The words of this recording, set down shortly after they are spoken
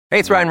Hey,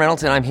 it's Ryan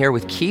Reynolds, and I'm here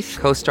with Keith,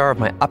 co-star of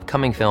my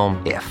upcoming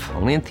film, If,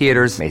 only in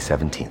theaters May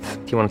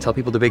 17th. Do you want to tell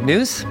people the big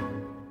news?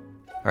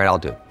 All right, I'll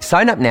do it.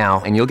 Sign up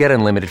now and you'll get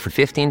unlimited for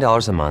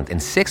 $15 a month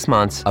and 6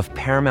 months of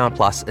Paramount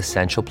Plus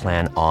Essential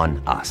Plan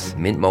on us.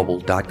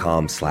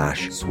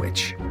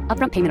 MintMobile.com/switch.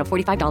 Upfront payment of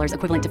 $45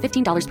 equivalent to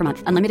 $15 per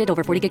month. Unlimited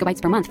over 40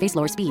 gigabytes per month. Face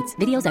lower speeds.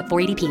 Videos at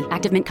 480p.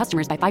 Active Mint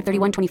customers by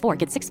 531.24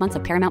 get 6 months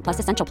of Paramount Plus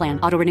Essential Plan.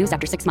 Auto renews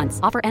after 6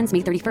 months. Offer ends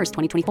May 31st,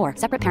 2024.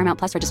 Separate Paramount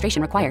Plus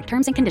registration required.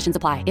 Terms and conditions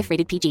apply if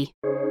rated PG.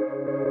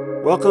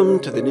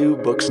 Welcome to the New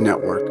Books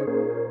Network.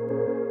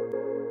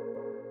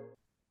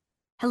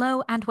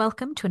 Hello and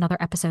welcome to another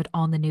episode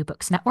on the New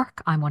Books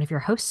Network. I'm one of your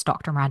hosts,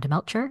 Dr. Miranda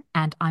Melcher,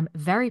 and I'm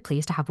very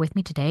pleased to have with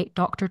me today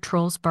Dr.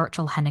 Troels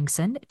Burchall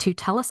Henningsen to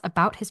tell us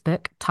about his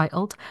book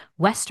titled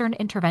Western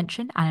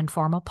Intervention and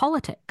Informal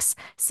Politics,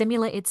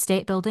 Simulated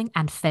State Building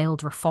and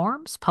Failed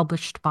Reforms,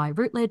 published by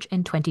Routledge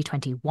in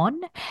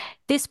 2021.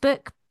 This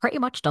book pretty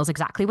much does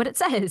exactly what it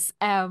says,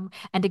 and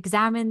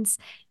examines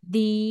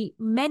the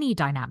many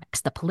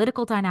dynamics, the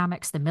political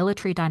dynamics, the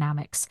military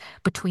dynamics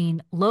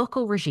between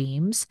local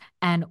regimes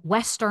and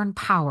Western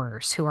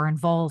powers who are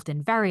involved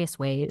in various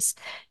ways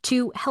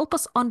to help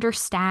us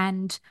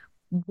understand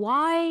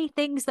why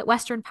things that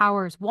Western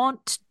powers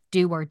want,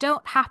 do or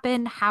don't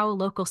happen, how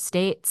local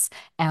states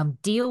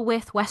deal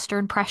with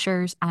Western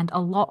pressures, and a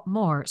lot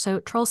more.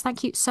 So, Troels,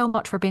 thank you so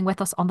much for being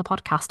with us on the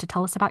podcast to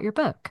tell us about your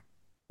book.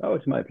 Oh,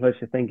 it's my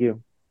pleasure. Thank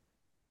you.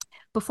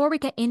 Before we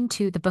get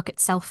into the book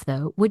itself,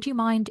 though, would you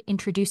mind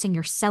introducing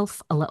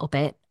yourself a little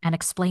bit and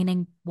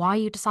explaining why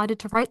you decided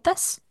to write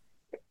this?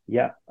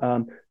 Yeah.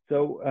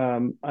 So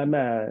I'm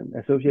an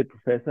associate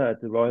professor at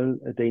the Royal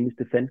Danish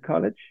Defence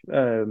College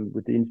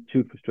with the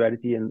Institute for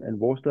Strategy and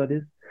War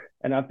Studies.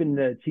 And I've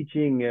been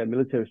teaching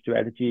military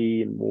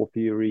strategy and war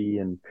theory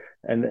and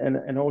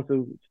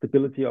also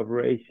stability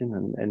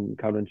operation and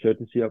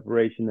counterinsurgency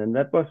operation. And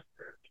that was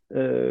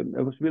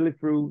it was really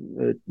through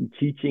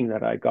teaching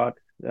that I got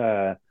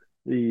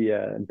the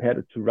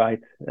imperative to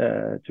write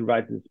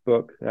this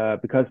book,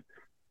 because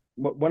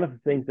one of the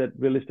things that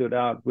really stood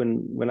out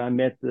when I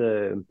met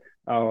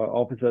our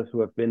officers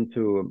who have been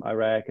to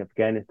Iraq,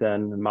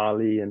 Afghanistan,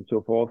 Mali, and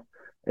so forth,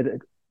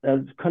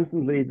 there's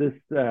constantly this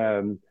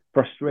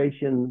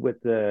frustration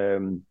with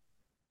the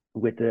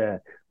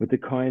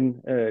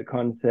coin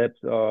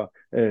concepts or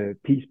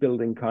peace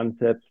building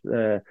concepts,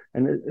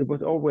 and it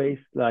was always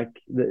like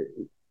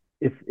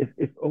if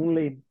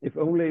only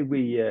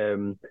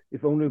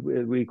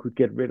we could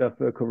get rid of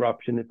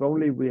corruption, if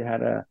only we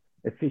had a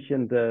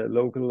efficient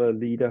local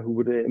leader who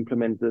would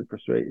implement the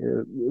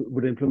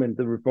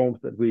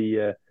reforms that we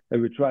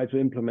try to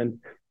implement.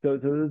 So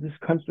there's this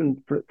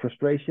constant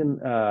frustration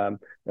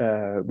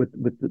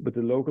with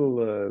the local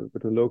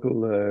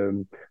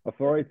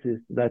authorities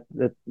that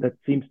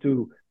seems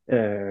to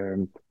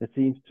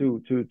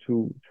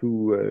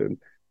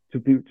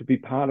be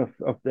part of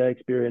their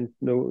experience,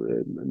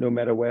 no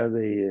matter where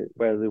they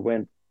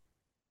went.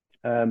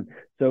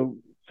 So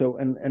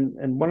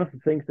one of the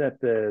things that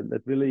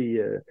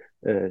really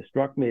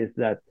struck me is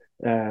that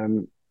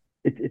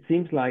it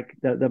seems like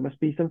there must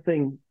be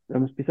something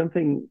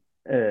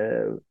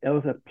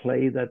else at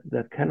play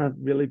that cannot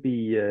really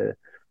be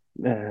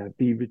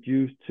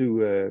reduced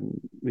to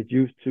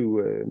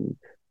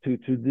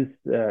this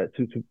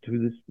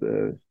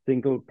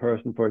single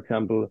person, for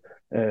example,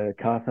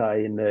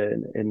 Karzai in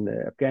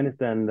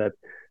Afghanistan, that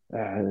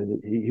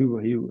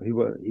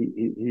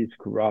he's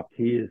corrupt,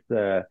 he's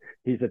a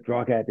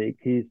drug addict,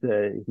 he's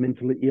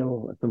mentally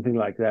ill, something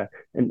like that,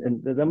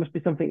 and there must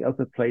be something else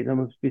at play. There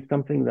must be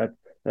something that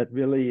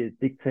really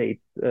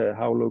dictates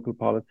how local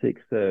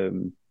politics work,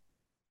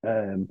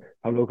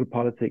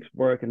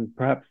 and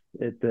perhaps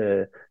it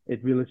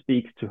really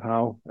speaks to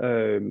how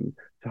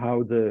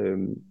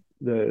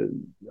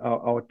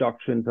our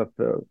doctrines of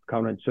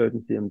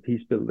counterinsurgency and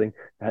peace building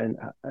and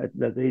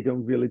that they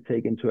don't really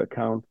take into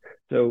account.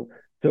 So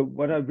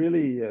what I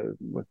really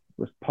was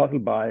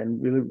puzzled by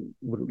and really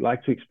would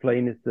like to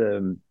explain is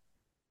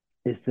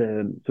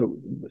so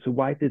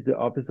why did the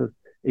officers'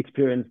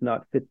 experience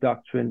not fit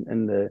doctrine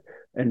and the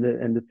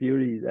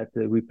theory that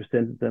we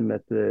presented them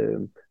at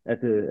the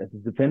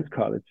defense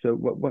college? So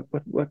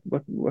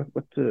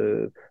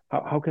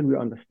how can we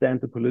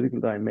understand the political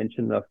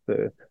dimension of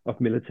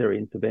military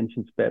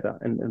interventions better,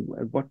 and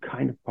what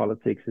kind of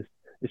politics is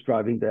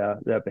driving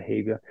their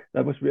behavior?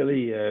 That was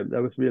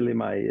really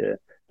my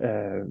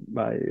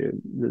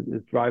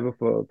the driver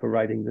for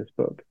writing this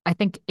book. I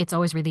think it's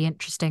always really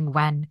interesting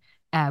when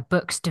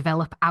books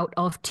develop out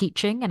of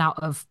teaching and out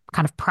of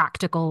kind of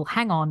practical,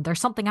 hang on, there's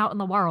something out in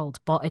the world,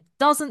 but it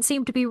doesn't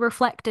seem to be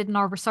reflected in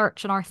our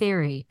research and our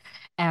theory.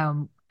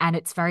 And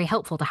it's very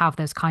helpful to have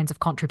those kinds of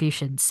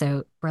contributions.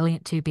 So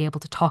brilliant to be able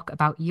to talk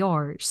about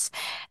yours.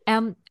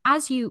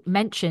 As you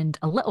mentioned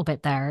a little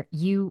bit there,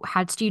 you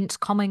had students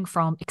coming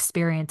from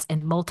experience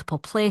in multiple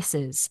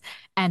places.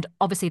 And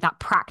obviously, that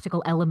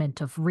practical element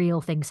of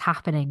real things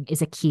happening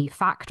is a key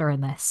factor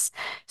in this.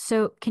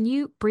 So, can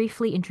you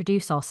briefly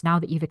introduce us, now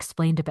that you've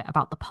explained a bit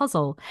about the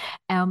puzzle,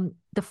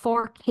 the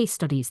four case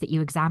studies that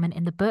you examine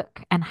in the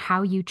book and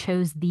how you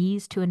chose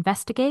these to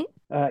investigate?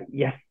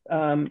 Yes.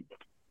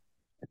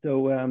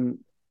 So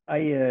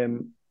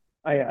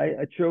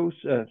I chose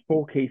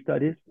four case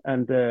studies,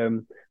 and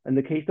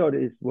the case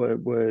studies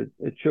were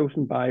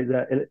chosen by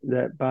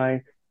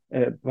by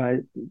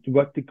to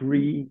what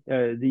degree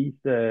these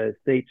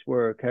states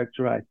were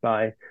characterized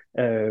by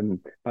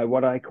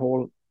what I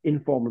call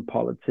informal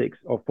politics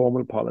or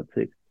formal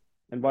politics.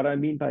 And what I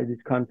mean by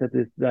this concept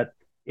is that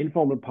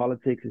informal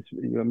politics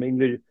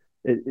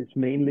is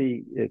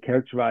mainly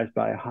characterized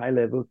by high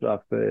levels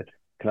of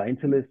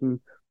clientelism,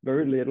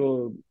 very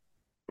little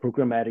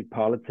programmatic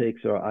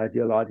politics or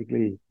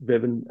ideologically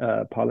driven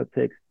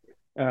politics.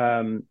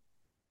 And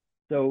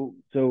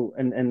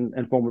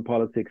formal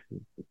politics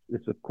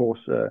is of course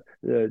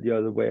the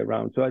other way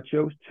around. So I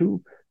chose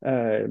two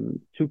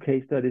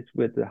case studies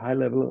with high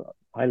levels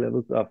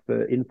of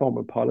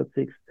informal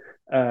politics,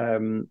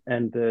 and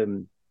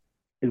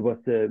it was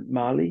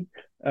Mali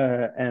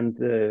and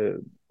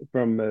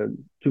from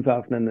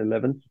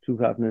 2011 to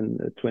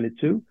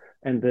 2022,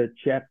 and the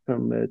Chad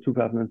from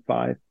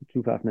 2005 to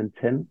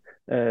 2010.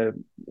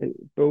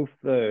 Both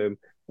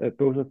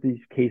of these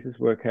cases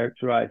were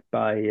characterized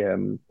by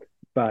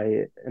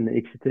an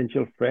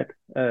existential threat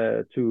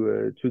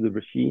to the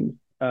regimes,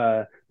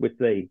 which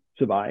they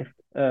survived,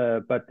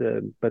 but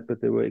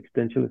they were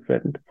existentially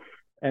threatened.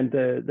 And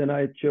then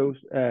I chose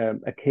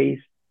a case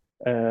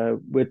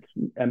with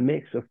a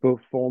mix of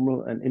both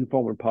formal and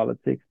informal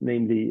politics,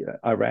 namely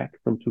Iraq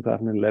from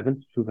 2011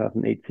 to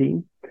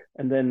 2018,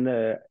 and then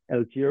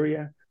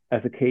Algeria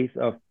as a case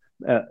of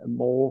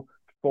more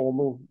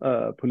formal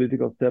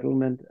political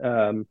settlement,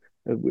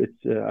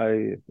 which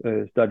I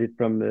studied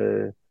from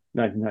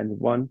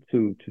 1991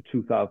 to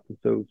 2000,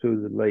 so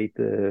the late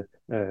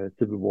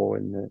civil war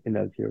in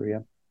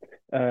Algeria,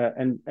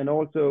 and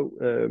also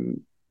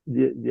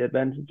the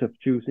advantage of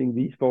choosing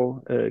these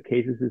four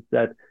cases is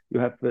that you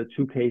have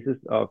two cases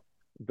of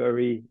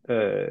very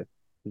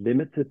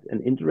limited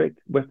and indirect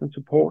Western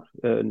support,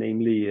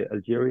 namely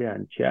Algeria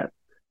and Chad,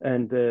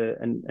 and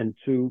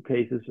two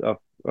cases of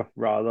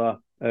rather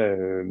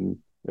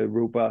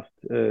robust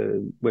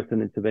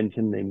Western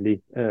intervention,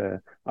 namely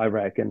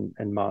Iraq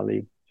and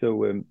Mali.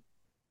 So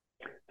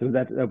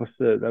that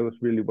was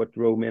really what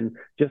drove me in,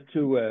 just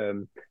to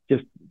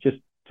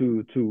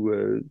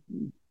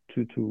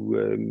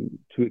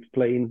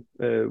explain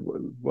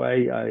why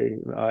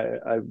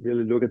I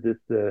really look at this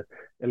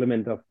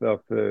element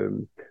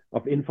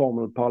of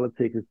informal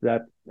politics, is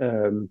that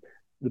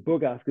the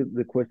book asks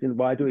the question,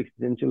 why do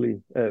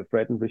existentially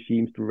threatened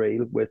regimes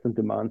derail Western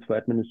demands for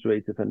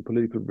administrative and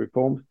political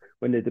reforms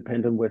when they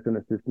depend on Western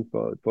assistance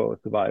for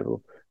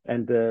survival?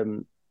 And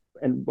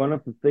one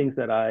of the things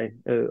that I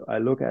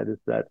look at is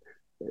that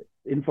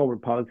informal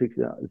politics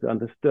is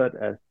understood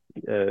as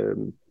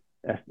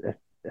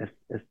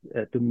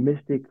a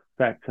domestic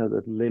factor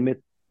that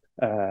limits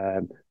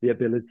the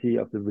ability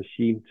of the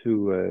regime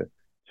to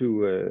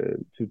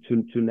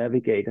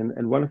navigate.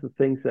 And one of the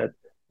things that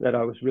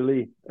I was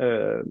really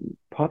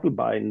puzzled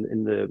by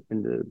in the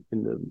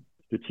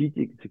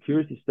strategic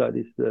security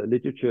studies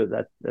literature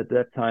that at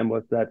that time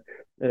was that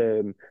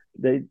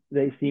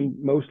they seemed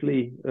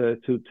mostly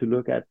to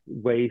look at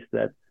ways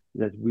that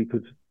we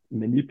could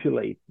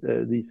manipulate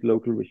these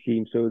local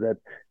regimes, so that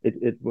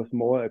it was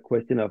more a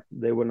question of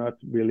they were not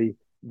really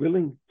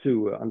willing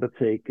to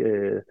undertake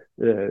the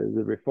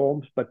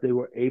reforms, but they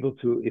were able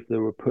to if they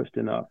were pushed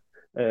enough.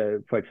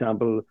 For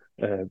example,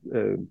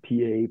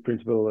 PA,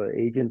 principal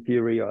agent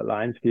theory, or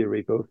alliance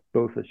theory,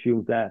 both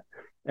assume that.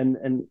 And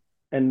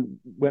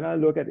when I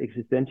look at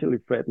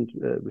existentially threatened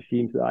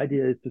regimes, the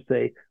idea is to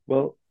say,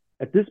 well,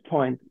 at this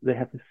point they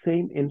have the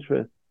same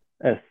interest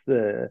as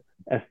the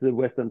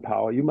Western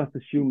power. You must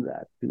assume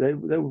that they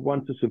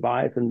want to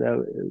survive, and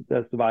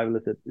their survival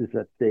is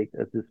at stake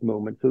at this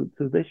moment. So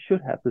they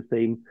should have the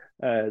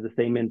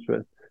same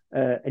interest,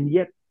 and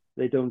yet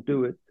they don't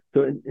do it.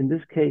 So in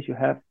this case, you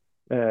have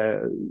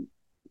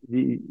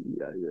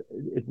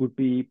it would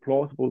be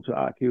plausible to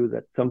argue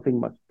that something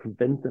must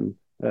prevent them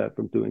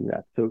from doing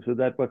that. So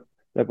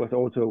that was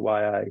also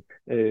why I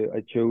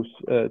chose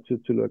to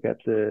look at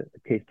the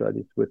case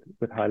studies with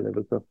high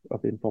levels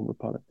of informal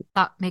politics.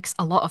 That makes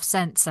a lot of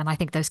sense. And I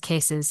think those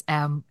cases,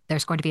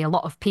 there's going to be a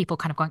lot of people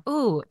kind of going,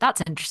 oh,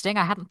 that's interesting.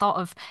 I hadn't thought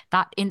of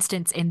that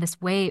instance in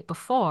this way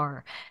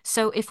before.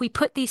 So if we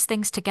put these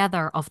things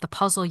together of the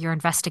puzzle you're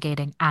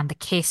investigating and the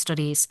case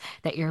studies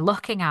that you're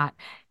looking at,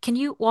 can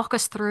you walk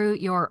us through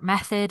your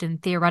method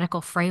and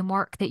theoretical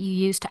framework that you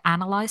use to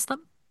analyze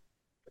them?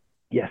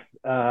 Yes,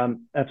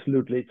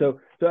 absolutely. So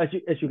as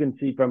you can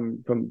see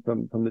from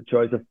the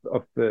choice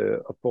of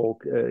four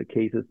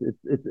cases,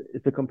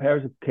 it's a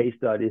comparative case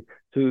study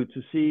to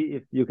see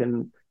if you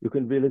can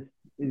really,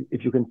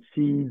 if you can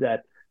see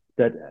that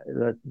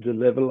the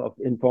level of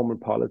informal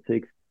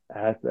politics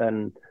has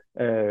an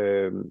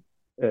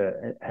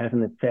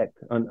effect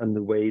on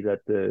the way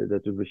that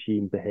the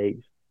regime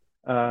behaves.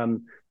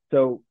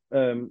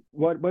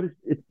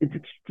 It's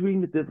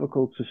extremely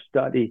difficult to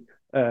study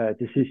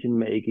decision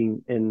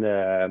making in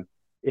a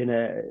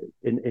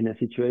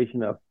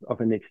situation of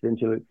an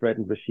existentially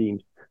threatened regime,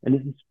 and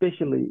it's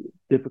especially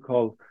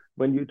difficult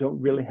when you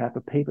don't really have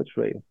a paper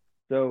trail.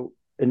 So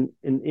in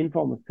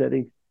informal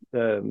settings,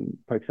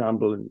 for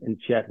example, in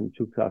Chad in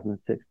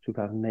 2006,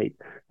 2008,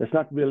 that's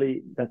not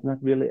really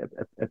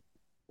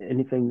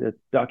anything that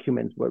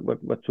documents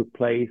what took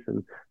place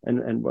and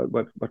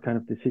what kind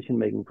of decision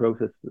making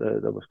process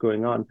that was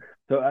going on.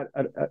 So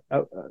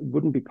it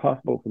wouldn't be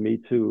possible for me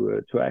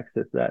to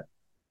access that.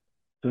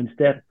 So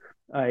instead,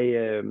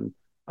 I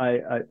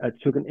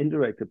took an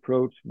indirect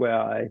approach where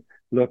I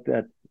looked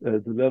at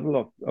the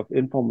level of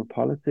informal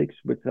politics,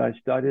 which I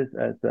studied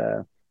as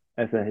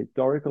a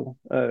historical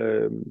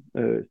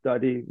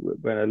study,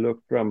 when I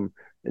looked from,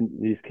 in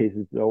these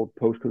cases, the old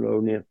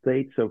post-colonial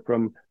states, so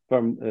from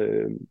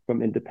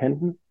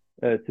independence,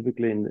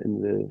 typically in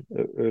the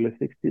early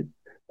 60s,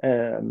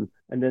 and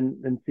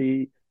then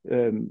see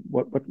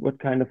what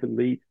kind of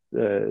elites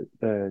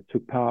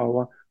took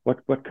power,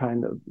 what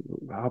kind of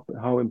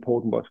how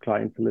important was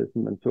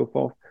clientelism and so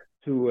forth,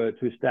 to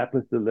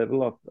establish the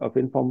level of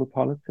informal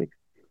politics.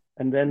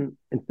 And then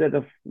instead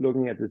of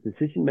looking at the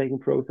decision-making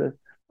process,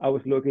 I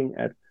was looking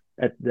at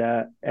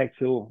the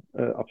actual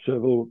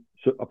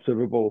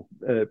observable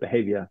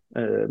behavior.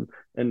 It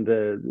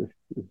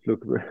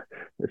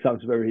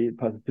sounds very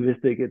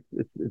positivistic.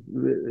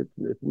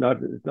 It's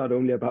not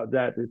only about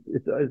that.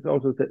 It's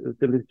also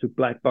simply to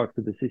black box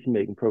the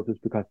decision-making process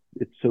because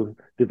it's so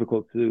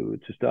difficult to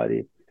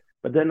study.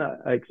 But then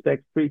I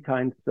expect three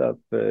kinds of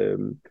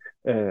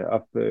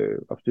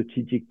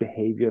strategic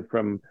behavior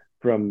from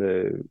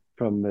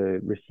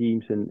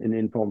regimes in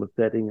informal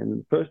setting.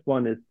 And the first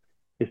one is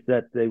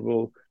that they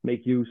will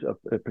make use of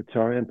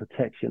Praetorian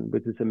protection,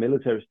 which is a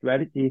military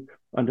strategy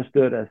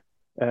understood as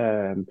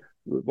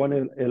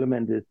one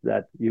element is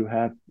that you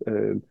have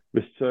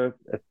reserved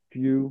a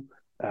few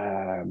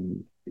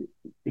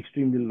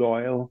extremely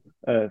loyal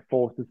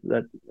forces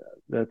that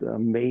are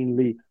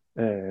mainly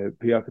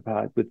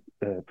preoccupied with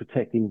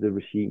protecting the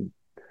regime.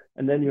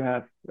 And then you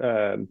have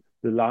the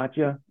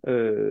larger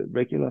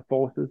regular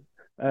forces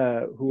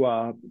who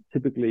are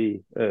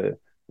typically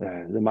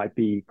they might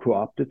be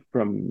co-opted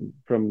from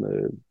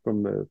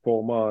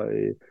former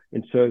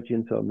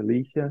insurgents or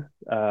militias.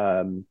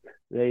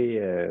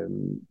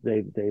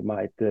 They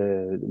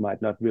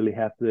might not really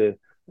have the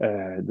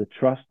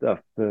trust of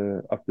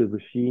the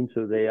regime,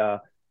 so they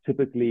are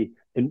typically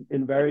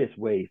in various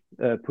ways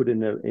put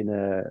in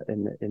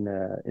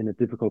a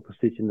difficult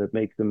position that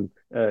makes them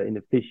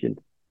inefficient.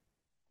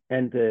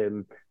 And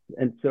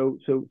so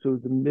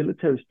the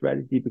military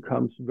strategy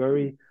becomes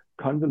very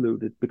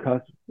convoluted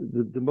because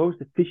the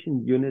most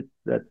efficient units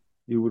that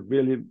you would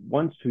really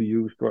want to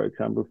use, for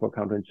example, for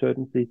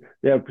counterinsurgency,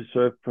 they are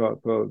preserved for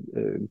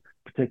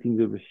protecting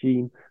the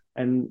regime,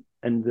 and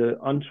the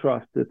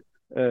untrusted,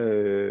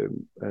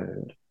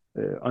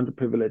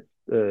 underprivileged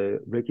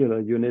regular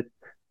units,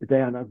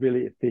 they are not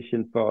really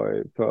efficient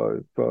for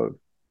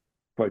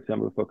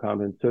example, for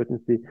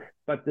counterinsurgency,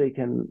 but they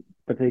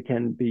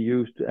can be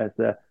used as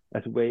a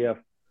way of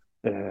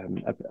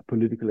a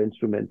political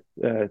instrument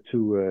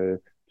to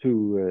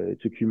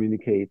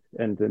communicate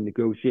and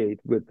negotiate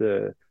with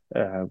the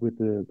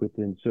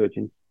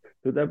insurgents.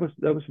 So that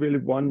was really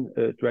one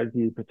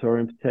strategy,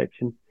 Praetorian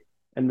protection.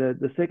 And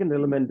the second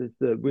element is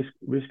the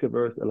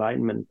risk-averse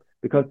alignment,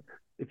 because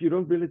if you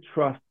don't really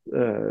trust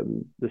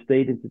the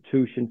state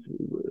institutions,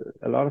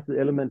 a lot of the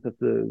elements of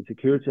the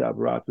security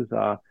apparatus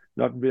are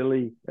not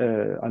really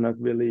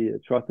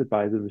trusted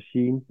by the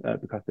regime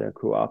because they are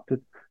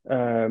co-opted.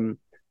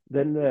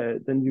 Then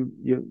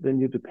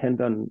you depend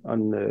on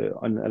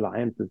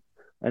alliances.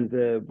 And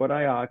what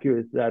I argue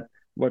is that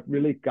what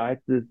really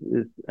guides this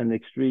is an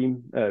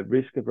extreme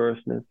risk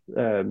averseness,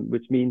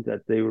 which means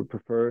that they will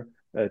prefer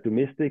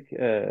domestic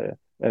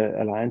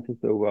alliances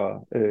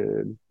over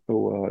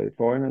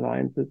foreign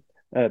alliances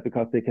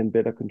because they can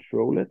better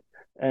control it,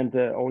 and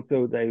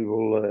also they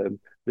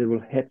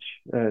will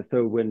hedge.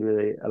 So when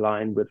they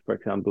align with, for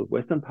example,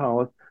 Western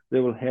powers, they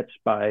will hedge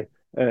by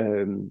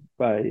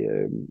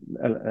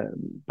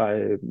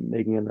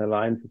making an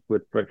alliance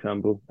with, for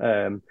example,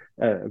 a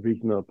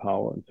regional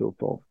power and so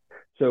forth.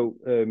 So,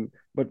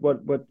 but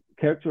what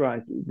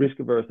characterizes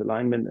risk-averse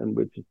alignment, and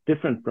which is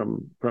different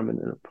from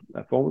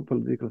a formal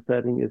political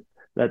setting, is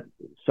that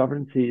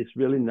sovereignty is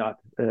really not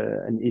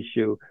an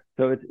issue.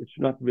 it's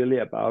not really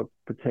about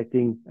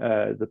protecting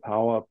the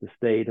power of the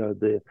state or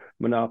the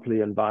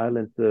monopoly and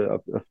violence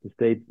of the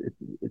state.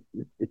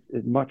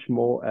 It's much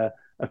more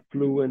a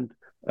fluent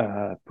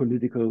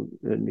political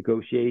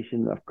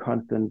negotiation of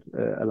constant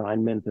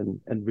alignment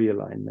and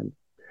realignment.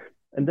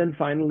 And then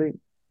finally,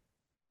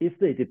 if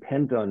they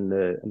depend on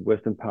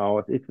Western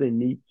powers, if they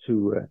need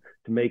to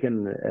make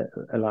an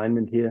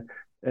alignment here,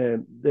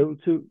 they will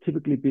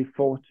typically be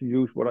forced to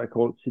use what I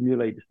call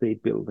simulated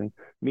state building,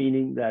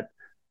 meaning that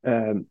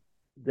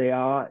they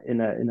are in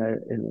a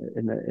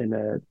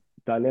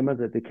dilemma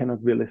that they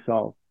cannot really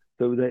solve.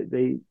 So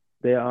they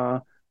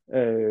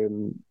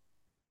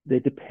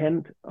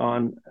depend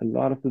on a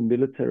lot of the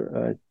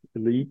military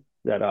elites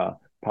that are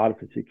part of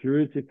the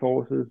security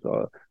forces,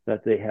 or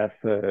that they have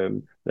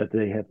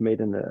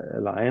made an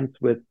alliance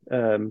with.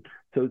 So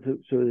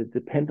they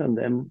depend on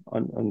them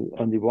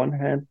on the one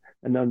hand,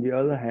 and on the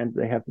other hand,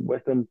 they have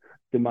Western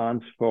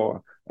demands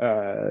for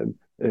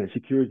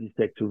security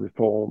sector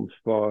reforms,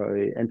 for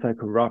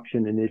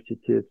anti-corruption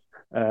initiatives,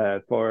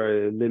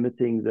 for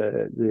limiting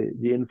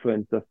the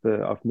influence of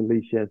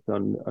militias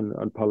on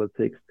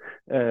politics.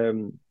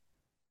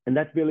 And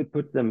that really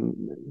puts them.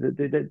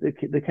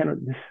 They cannot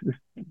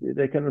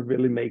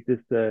really make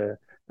this. They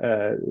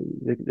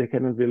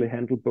cannot really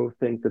handle both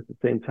things at the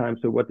same time.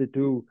 So what they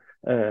do,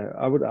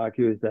 I would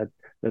argue, is that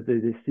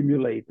they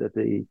simulate, that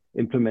they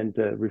implement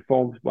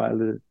reforms,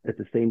 while at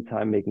the same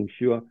time making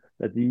sure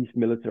that these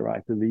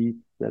militarized elites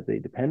that they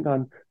depend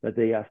on, that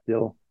they are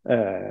still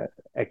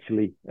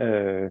actually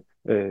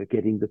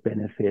getting the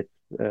benefits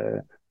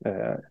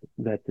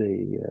that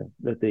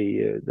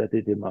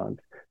they demand.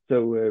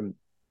 So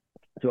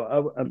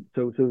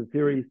the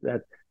theory is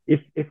that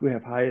if we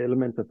have high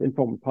elements of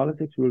informal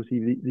politics, we will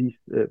see these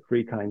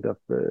three kinds of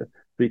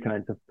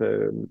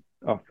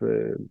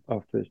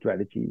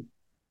strategies.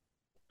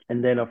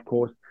 And then, of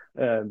course,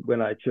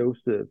 when I chose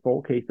the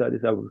 4 case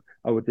studies, I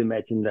would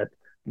imagine that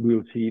we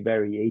will see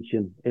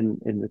variation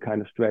in the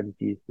kind of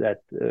strategies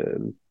that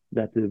the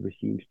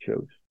regimes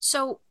chose.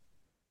 So,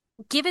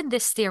 given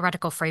this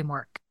theoretical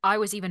framework, I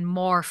was even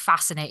more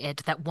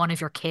fascinated that one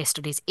of your case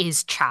studies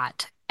is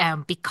Chad,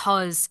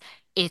 because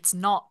it's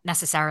not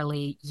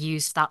necessarily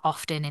used that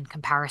often in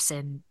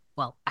comparison,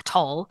 well, at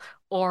all,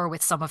 or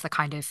with some of the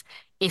kind of,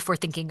 if we're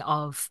thinking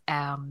of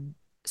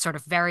sort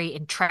of very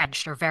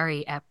entrenched or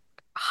very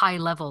high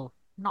level,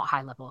 not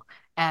high level,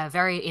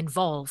 very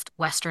involved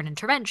Western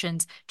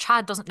interventions,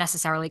 Chad doesn't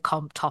necessarily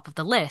come top of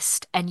the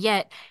list. And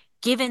yet,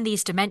 given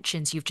these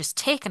dimensions you've just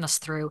taken us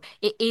through,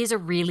 it is a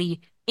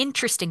really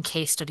interesting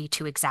case study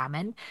to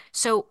examine.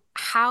 So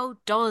how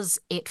does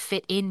it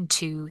fit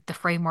into the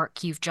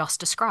framework you've just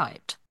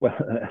described? Well,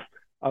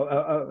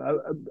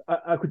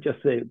 I could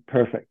just say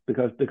perfect,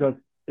 because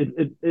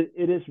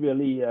it is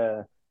really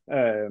a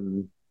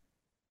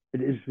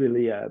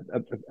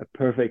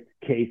perfect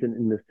case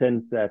in the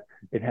sense that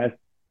it has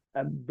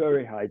a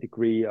very high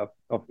degree of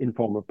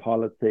informal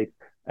politics,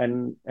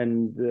 and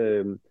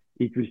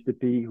Idris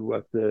Deby, who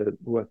was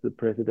the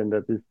president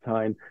at this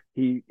time,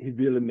 he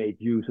really made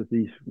use of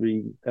these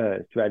three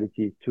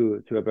strategies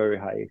to a very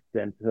high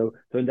extent. So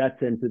in that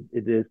sense,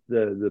 it is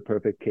the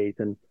perfect case.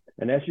 And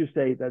as you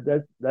say,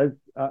 that's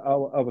I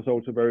was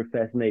also very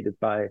fascinated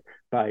by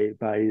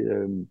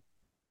the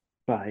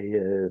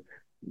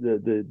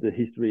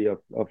history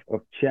of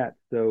Chad.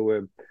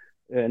 So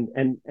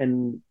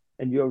and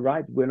you're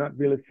right, we're not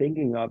really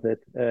thinking of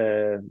it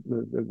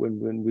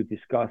when we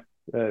discuss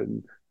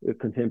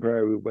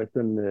contemporary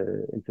Western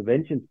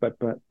interventions, but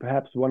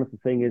perhaps one of the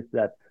things is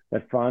that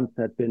France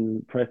had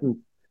been present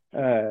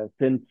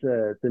since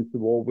the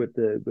war with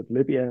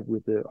Libya,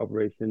 with the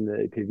Operation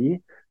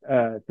Kivy.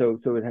 So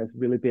it has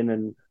really been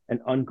an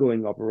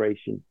ongoing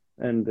operation,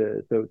 and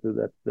so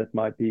that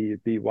might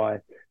be why.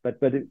 But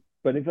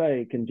if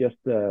I can just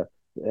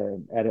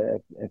add a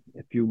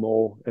few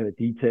more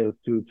details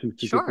to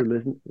Sure.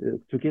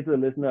 give the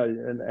listener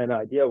an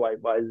idea why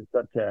it's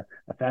such a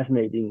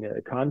fascinating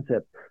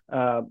concept.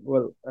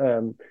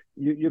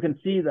 You can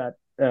see that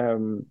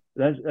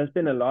there's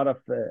been a lot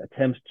of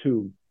attempts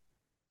to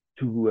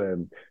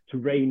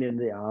rein in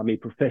the army,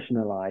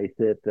 professionalize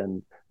it,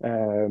 and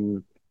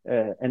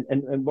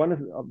one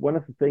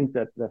of the things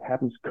that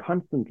happens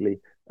constantly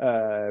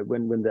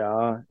when there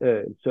are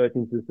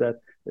insurgents is that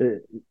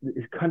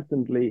it's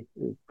constantly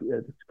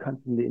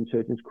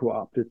insurgents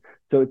co-opted.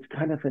 So it's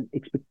kind of an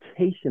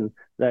expectation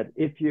that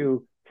if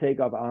you take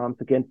up arms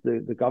against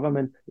the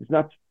government, it's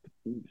not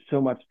so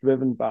much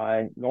driven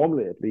by,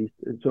 normally at least,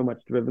 it's so much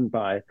driven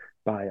by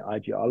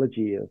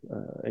ideology or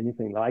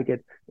anything like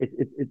it.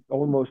 It's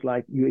almost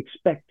like you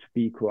expect to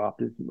be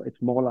co-opted.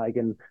 It's more like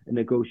a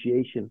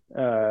negotiation.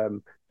 So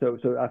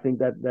I think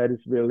that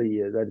is really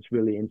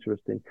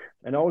interesting.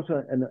 And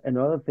also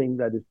another thing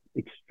that is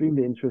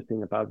extremely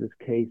interesting about this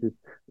case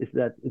is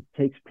that it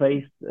takes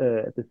place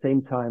at the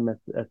same time as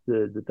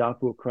the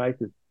Darfur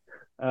crisis,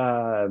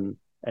 and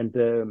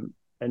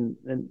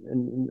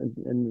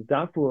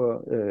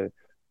Darfur.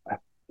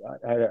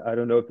 I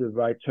don't know if the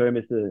right term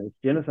is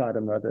genocide.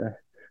 I'm not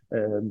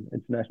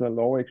international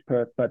law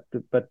expert, but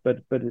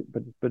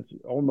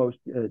almost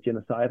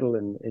genocidal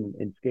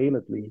in scale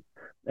at least.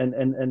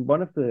 And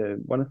one of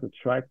the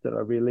tribes that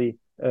are really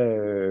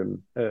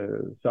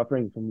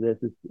suffering from this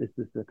is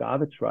the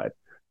Agave tribe,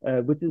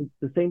 which is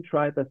the same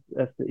tribe as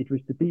it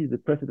was to be the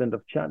president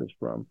of Chad is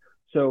from.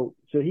 So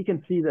he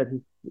can see that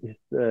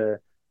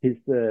his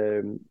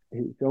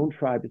own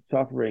tribe is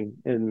suffering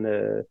in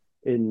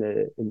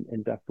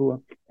Darfur,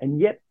 and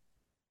yet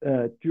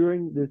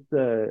during this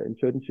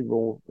insurgency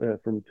war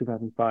from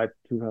 2005 to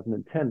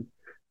 2010,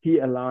 he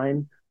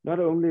aligned not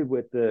only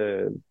with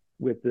the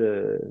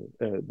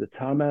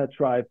Tama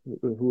tribe,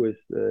 who is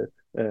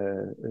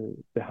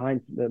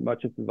behind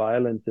much of the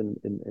violence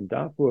in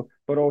Darfur,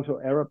 but also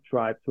Arab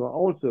tribes who are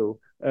also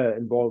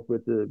involved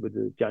with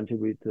the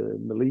Janjaweed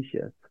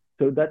militia.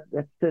 So that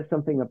says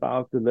something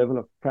about the level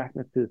of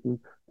pragmatism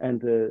and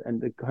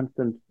the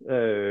constant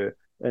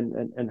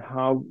and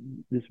how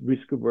this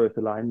risk-averse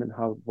alignment,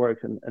 how it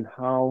works, and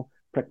how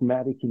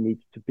pragmatic he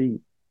needs to be.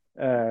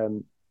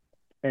 And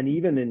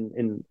even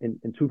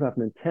in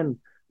 2010,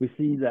 we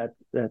see that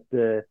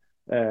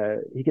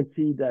he can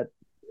see that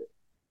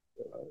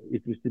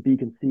it was to be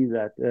can see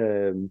that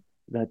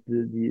that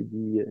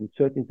the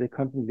insurgents, they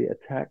constantly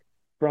attack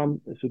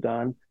from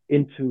Sudan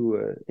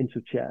into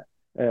Chad.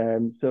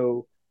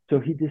 So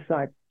he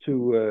decides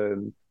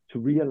to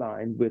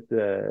realign with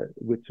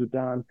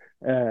Sudan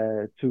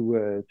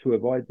to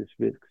avoid this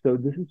risk. So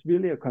this is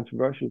really a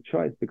controversial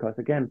choice because,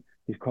 again,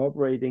 he's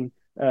cooperating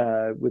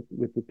with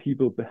the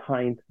people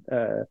behind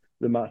the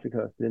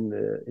massacres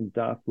in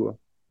Darfur.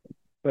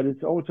 But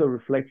it's also a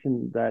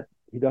reflection that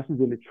he doesn't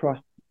really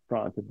trust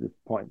France at this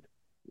point.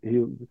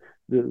 The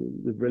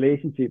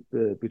relationship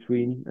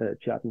between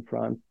Chad and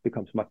France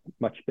becomes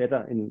much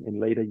better in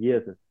later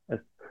years,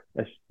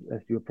 as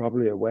you're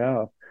probably aware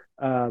of.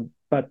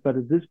 But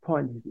at this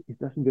point, he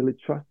doesn't really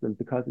trust them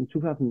because in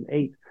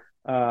 2008,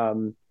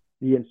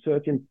 the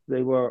insurgents,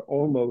 they were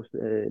almost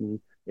in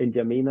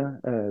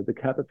N'Djamena, the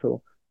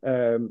capital,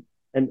 and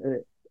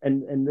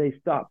they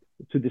stopped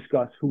to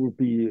discuss who would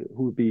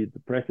be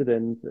the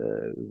president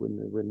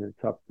when they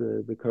topped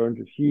the current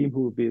regime,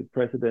 who would be the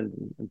president,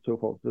 and so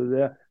forth. So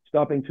they're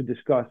stopping to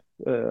discuss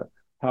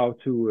how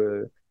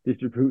to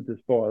distribute the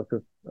spoils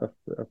of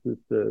this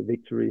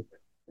victory.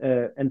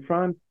 And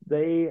France,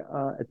 they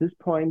are at this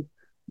point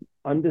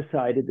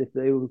undecided if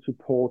they will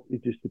support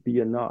Idriss Déby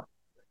or not.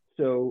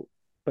 So,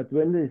 but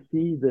when they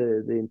see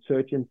the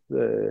insurgents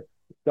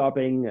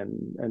stopping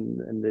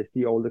and they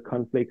see all the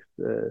conflicts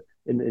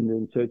in the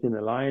insurgent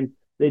alliance,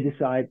 they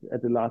decide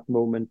at the last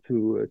moment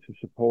to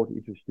support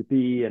Idriss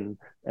Déby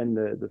and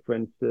the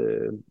French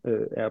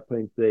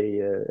airplanes,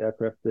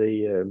 aircraft,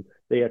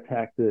 they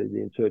attack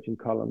the insurgent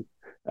columns.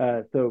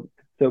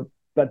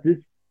 But this.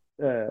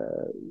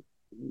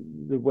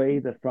 The way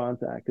that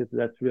France acted,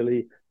 that's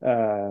really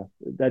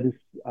that is,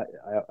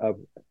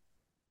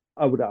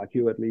 I would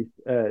argue at least,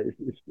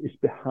 is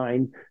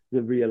behind the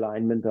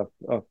realignment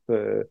of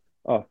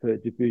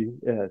Déby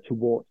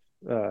towards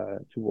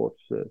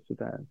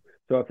Sudan.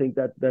 So I think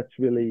that's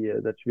really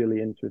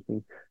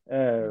interesting.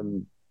 I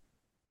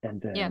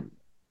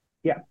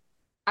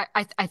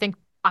think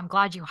I'm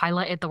glad you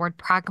highlighted the word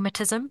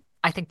pragmatism.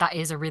 I think that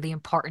is a really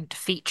important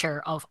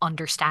feature of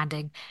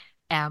understanding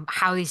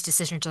how these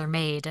decisions are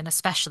made, and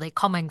especially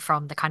coming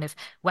from the kind of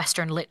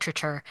Western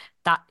literature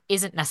that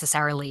isn't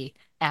necessarily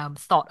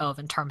thought of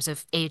in terms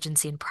of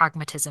agency and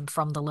pragmatism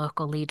from the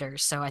local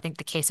leaders. So I think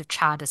the case of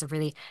Chad is a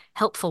really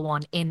helpful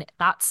one in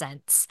that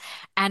sense.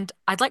 And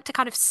I'd like to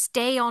kind of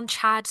stay on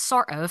Chad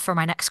sort of for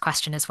my next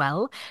question as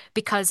well,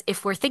 because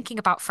if we're thinking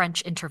about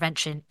French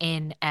intervention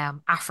in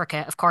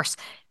Africa, of course,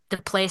 the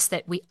place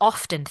that we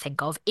often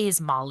think of is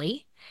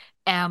Mali.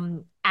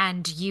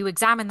 And you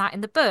examine that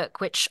in the book,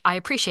 which I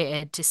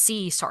appreciated to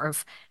see sort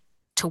of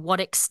to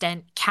what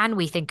extent can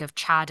we think of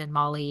Chad and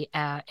Mali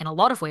in a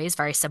lot of ways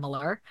very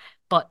similar,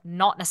 but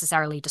not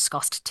necessarily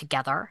discussed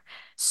together.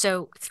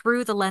 So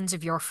through the lens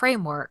of your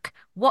framework,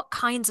 what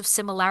kinds of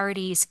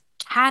similarities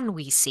can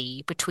we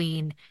see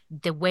between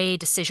the way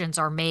decisions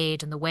are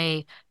made and the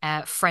way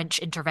French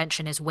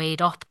intervention is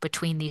weighed up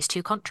between these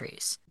two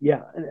countries?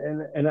 Yeah,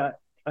 and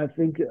I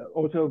think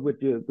also with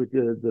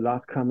the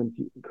last comment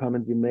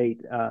you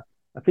made,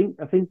 I think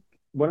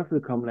one of the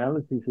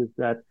commonalities is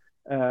that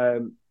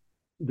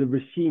the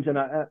regimes, and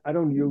I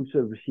don't use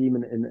a regime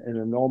in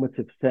a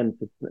normative sense.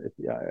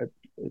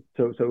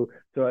 So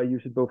I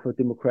use it both for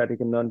democratic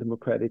and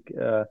non-democratic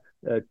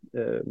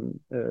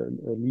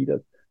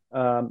leaders.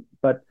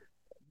 But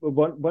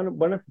one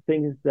of the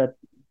things is that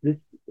this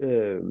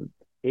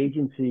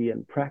agency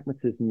and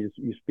pragmatism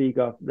you speak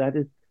of, that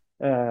is.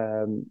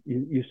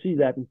 You see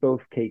that in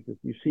both cases.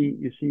 You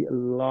see a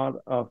lot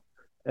of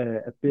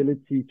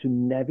ability to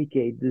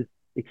navigate this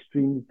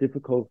extremely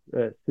difficult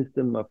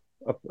system of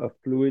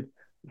fluid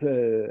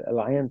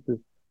alliances,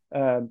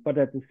 but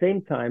at the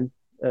same time,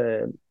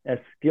 as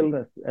skilled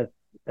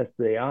as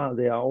they are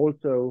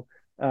also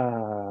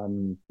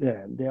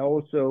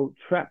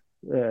trapped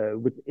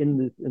within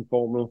this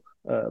informal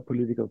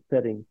political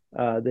setting.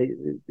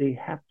 They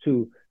have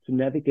to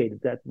navigate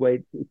it that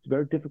way, it's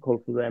very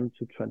difficult for them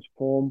to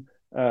transform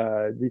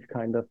these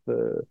kind of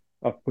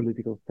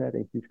political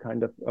settings, these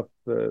kind of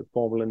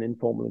formal and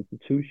informal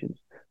institutions.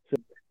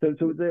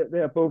 So they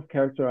are both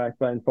characterized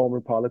by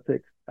informal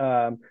politics,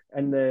 and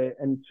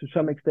to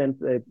some extent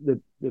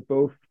they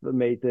both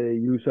made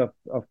use of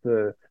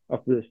the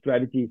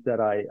strategies that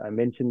I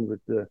mentioned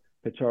with the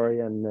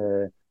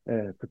Praetorian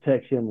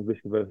protection,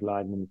 risk averse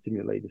alignment, and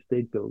simulated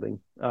state building.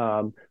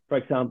 For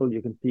example,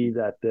 you can see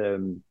that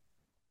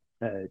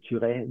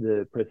Touré,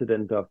 the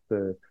president of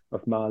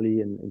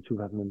Mali in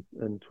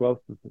 2012,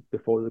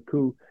 before the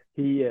coup,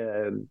 he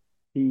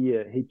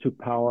took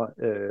power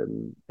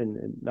in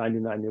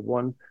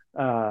 1991,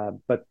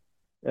 but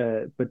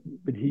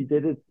he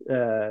did it.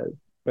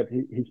 But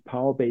his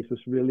power base was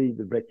really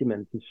the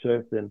regiment he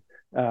served in,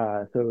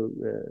 so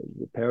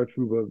the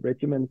paratrooper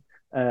regiment,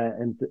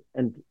 and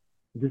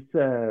this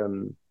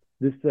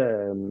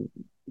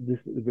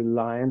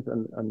reliance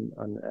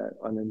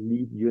on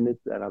elite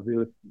units that are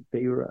really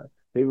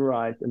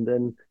favorized, and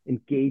then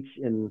engage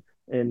in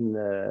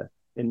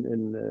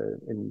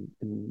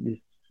this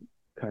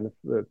kind of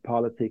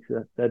politics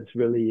that's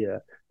really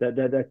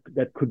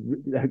that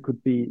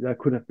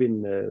could have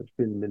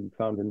been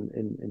found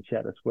in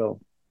Chad as well.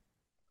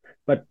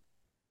 But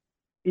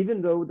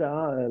even though there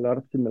are a lot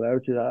of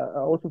similarities, I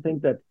also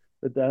think that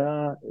there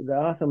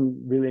are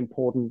some really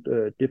important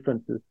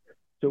differences.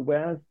 So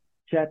whereas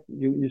Chad,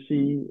 you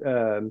see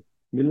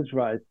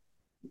militarized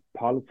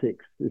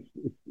politics,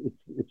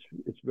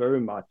 it's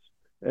very much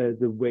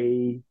the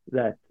way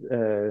that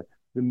the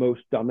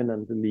most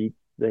dominant elites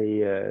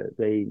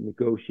they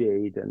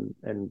negotiate and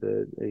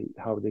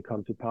how they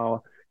come to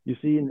power. You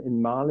see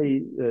in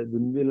Mali the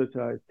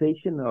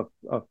militarization of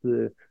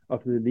the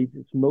elites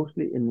is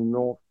mostly in the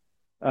north.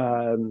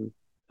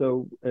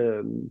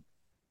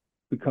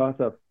 Because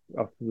of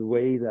the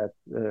way that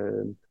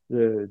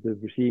the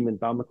regime in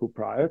Bamako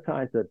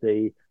prioritized that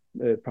they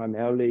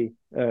primarily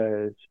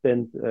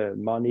spend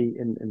money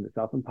in the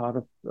southern part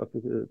of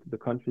the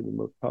country, the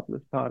most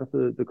populous part of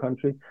the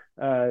country.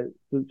 So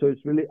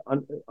it's really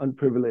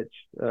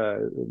unprivileged,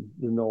 the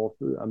north,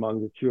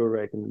 among the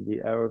Tuareg and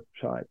the Arab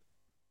tribes.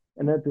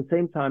 And at the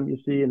same time, you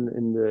see in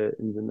the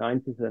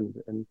 90s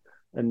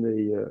and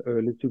the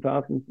early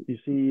 2000s, you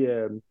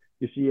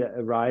see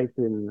a rise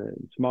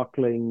in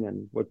smuggling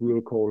and what we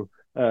will call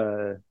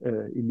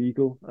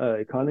illegal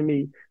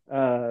economy.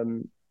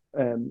 And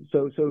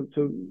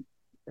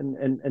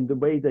the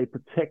way they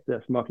protect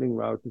their smuggling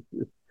routes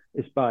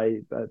is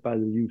by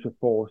the use of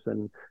force,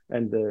 and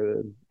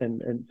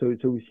so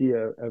we see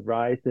a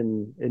rise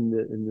in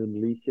the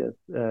militias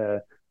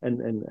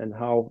and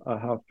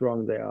how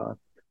strong they are.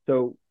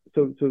 So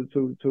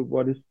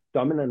what is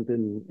dominant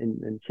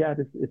in Chad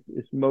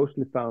is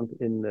mostly found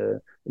in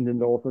the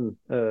northern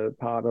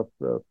part of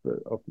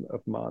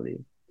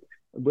Mali.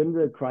 When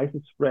the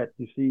crisis spread,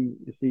 you see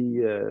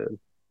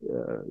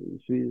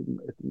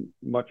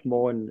much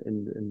more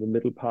in the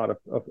middle part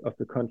of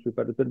the country,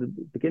 but at the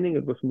beginning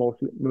it was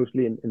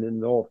mostly in the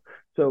north.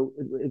 So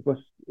it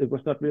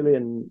was not really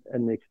an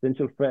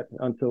existential threat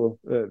until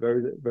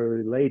very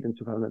very late in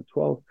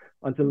 2012.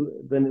 Until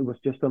then, it was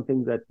just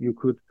something that you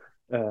could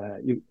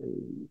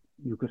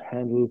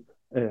handle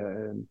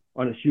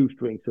on a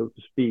shoestring, so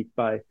to speak,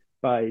 by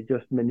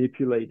just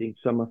manipulating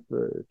some of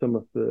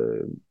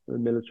the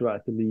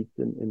militarized elites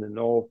in the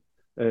north,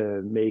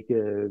 make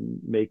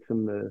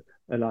some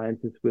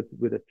alliances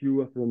with a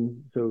few of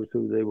them, so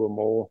they were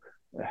more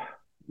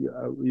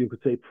you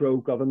could say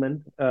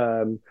pro-government,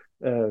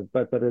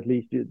 but at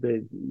least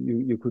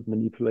you could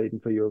manipulate them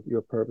for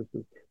your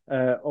purposes.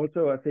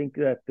 Also, I think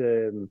that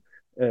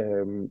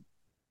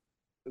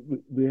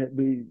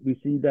we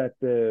see that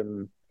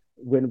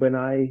when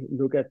I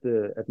look at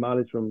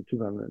Mali from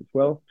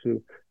 2012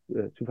 to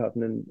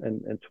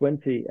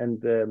 2020,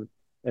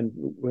 and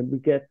when we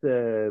get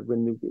the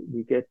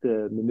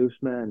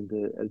MINUSMA and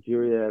the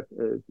Algeria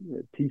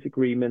peace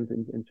agreement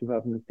in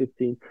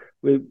 2015,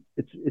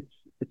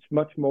 it's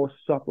much more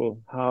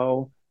subtle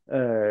how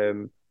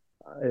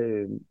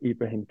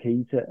Ibrahim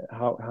Keita,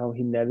 how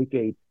he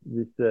navigates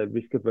this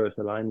risk-averse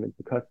alignment,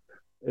 because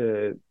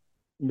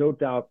no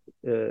doubt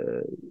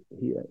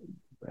he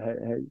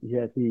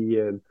has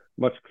a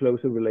much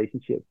closer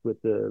relationship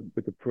with the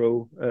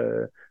pro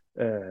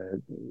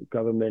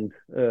government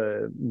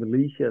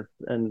militias,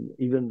 and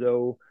even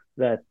though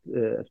that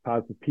as part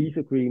of the peace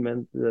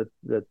agreement that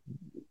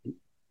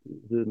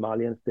the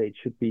Malian state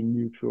should be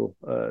neutral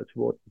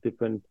towards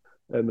different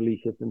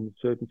militias and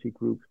insurgency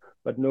groups,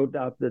 but no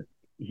doubt that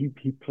he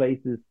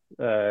places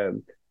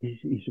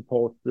he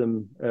supports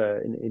them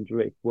in an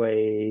indirect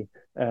way,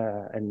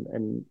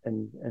 and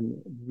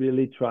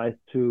really tries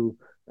to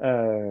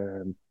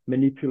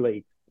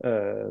manipulate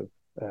the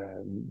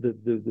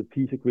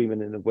peace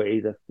agreement in a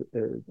way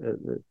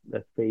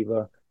that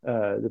favor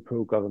the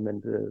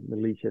pro-government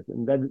militias,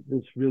 and that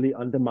is really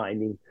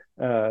undermining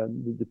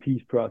the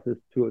peace process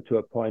to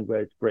a point where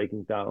it's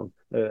breaking down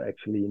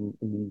actually in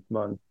these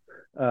months.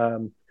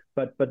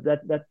 but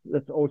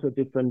that's also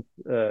different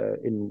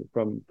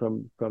from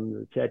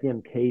the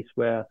Chadian case,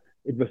 where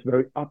it was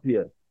very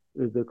obvious.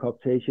 The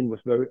cooptation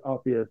was very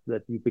obvious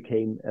that you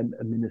became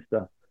a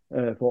minister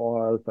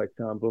for oil, for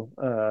example,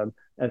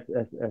 as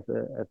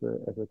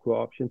a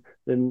co-option.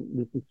 Then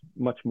this is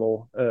much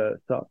more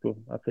subtle,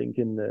 I think,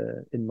 in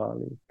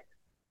Mali.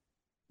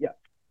 Yeah.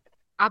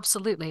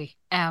 Absolutely.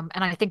 And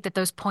I think that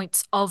those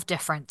points of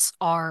difference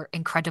are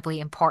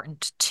incredibly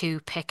important to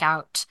pick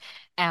out,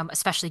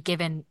 especially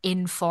given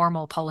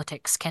informal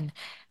politics can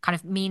kind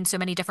of mean so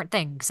many different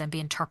things and be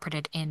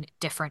interpreted in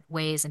different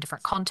ways in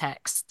different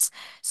contexts.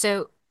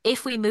 So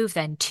if we move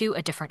then to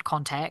a different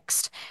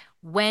context,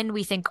 when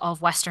we think of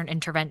Western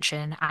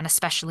intervention and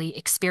especially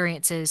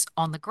experiences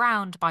on the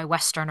ground by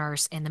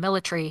Westerners in the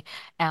military,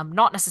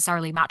 not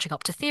necessarily matching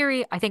up to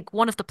theory, I think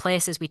one of the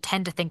places we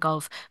tend to think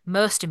of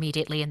most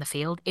immediately in the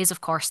field is, of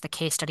course, the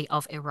case study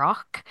of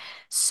Iraq.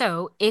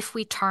 So if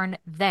we turn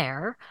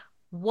there,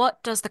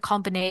 what does the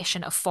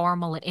combination of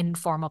formal and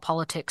informal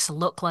politics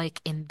look like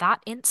in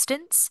that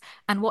instance?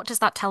 And what does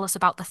that tell us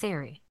about the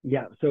theory?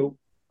 Yeah, so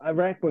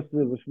Iraq was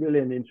really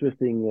an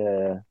interesting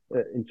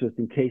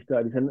case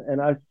studies, and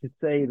I should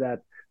say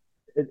that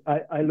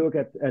I look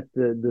at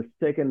the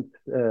second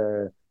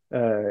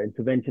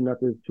intervention, not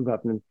the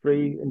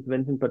 2003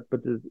 intervention, but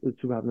the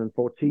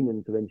 2014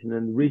 intervention.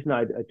 And the reason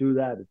I do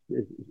that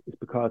is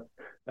because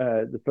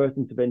the first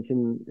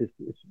intervention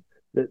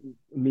that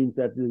means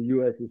that the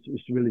U.S.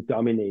 is really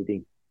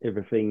dominating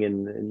everything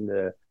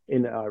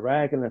in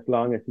Iraq, and as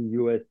long as the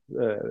U.S.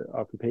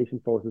 Occupation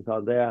forces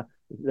are there,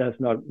 there's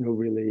no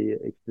really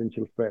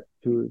existential threat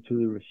to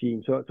the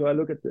regime. So I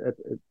look at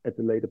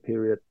the later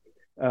period,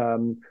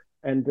 and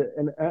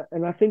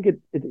I think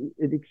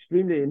it's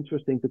extremely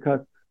interesting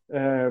because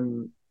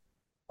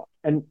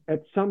and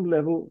at some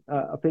level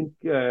I think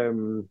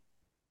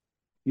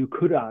you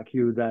could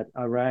argue that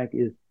Iraq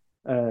is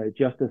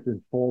just as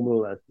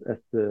informal as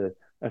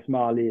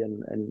Mali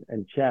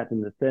and Chad, in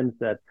the sense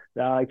that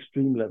there are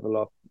extreme level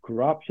of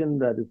corruption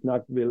that is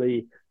not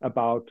really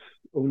about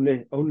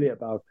only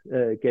about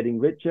getting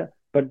richer,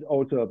 but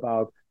also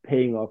about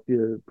paying off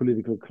your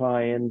political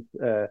clients,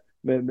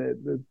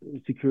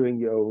 securing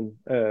your own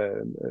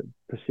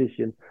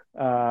position.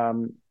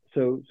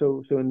 So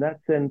in that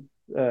sense,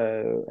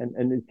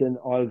 and it's an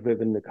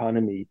oil-driven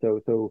economy.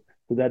 So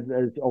that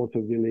is also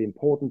really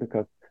important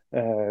because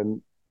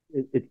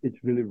it's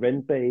really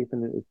rent-based,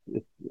 and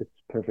it's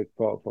perfect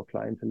for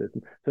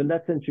clientelism. So in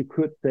that sense, you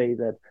could say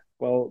that,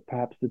 well,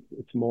 perhaps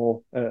it's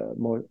more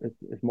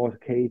a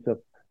case of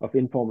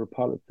informal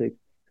politics.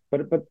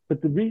 But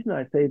the reason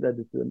I say that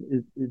it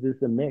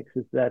is a mix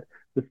is that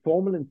the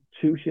formal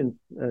institutions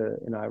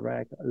in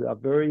Iraq are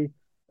very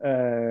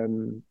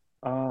to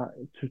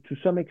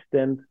some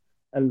extent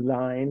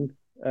aligned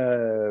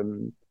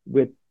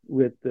with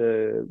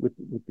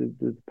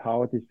the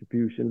power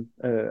distribution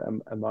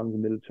among the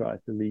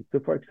militarized elite. So,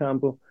 for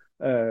example,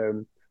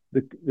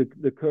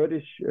 the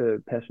Kurdish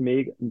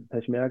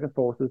Peshmerga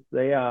forces,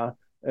 they are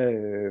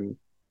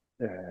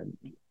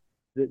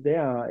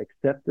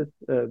accepted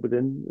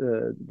within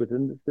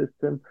the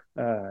system.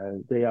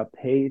 They are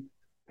paid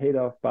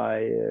off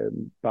by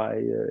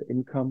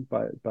income,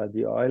 by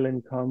the oil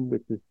income,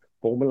 which is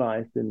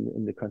formalized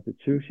in the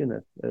constitution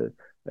as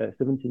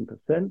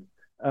 17%.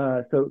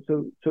 So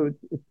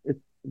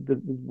it's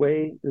the way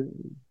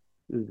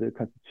the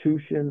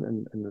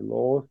constitution and the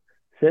laws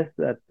says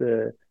that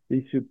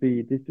these should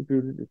be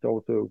distributed. It's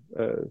also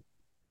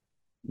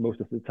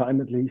most of the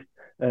time, at least,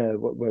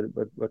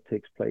 what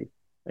takes place.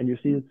 And you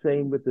see the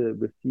same with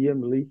Shia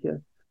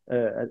militias.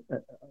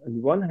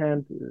 On one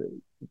hand,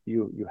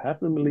 you have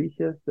the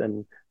militias,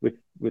 and which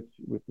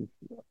is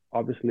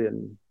obviously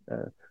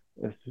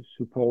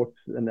supports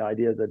an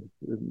idea that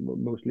is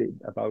mostly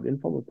about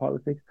informal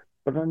politics.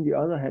 But on the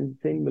other hand,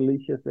 the same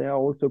militias, they are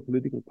also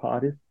political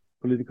parties,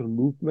 political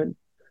movements.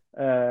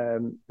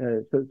 So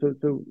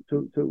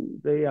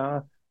they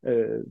are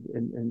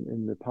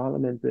in the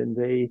parliament, and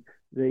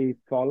they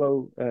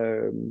follow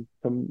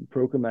some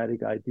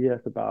programmatic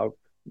ideas about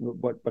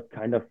what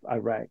kind of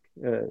Iraq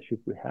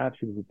should we have?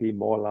 Should we be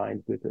more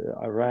aligned with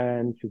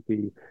Iran? Should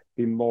we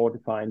be more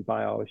defined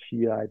by our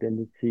Shia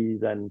identity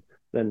than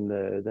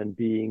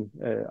being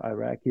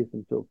Iraqis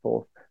and so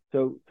forth?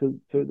 So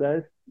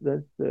there's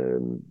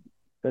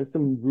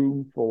some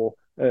room for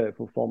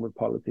formal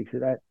politics.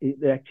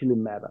 It actually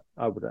matters,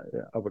 I would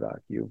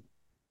argue.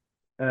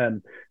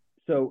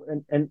 So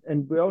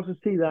we also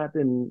see that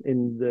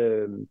in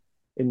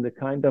the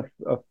kind of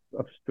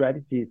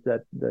strategies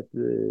that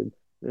the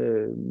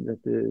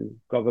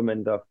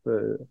government of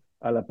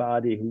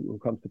al-Abadi, who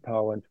comes to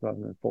power in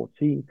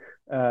 2014,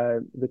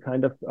 the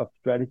kind of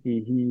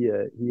strategy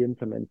he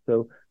implements.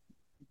 So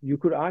you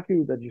could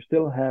argue that you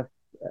still have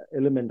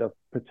element of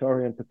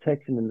Praetorian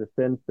protection, in the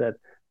sense that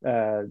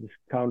this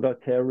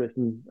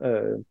counter-terrorism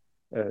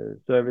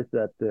service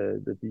that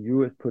the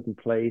U.S. put in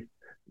place,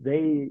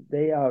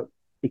 they are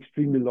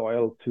extremely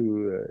loyal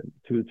to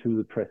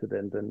the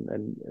president,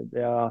 and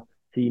they are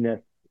seen as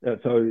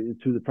sorry,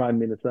 to the prime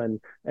minister,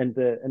 and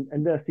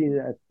they're seen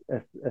as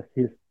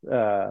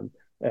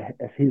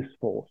his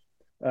force.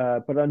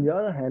 But on the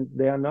other hand,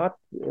 they are not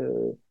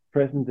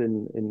present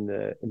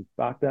in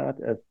Baghdad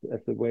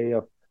as a way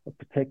of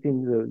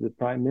protecting the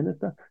prime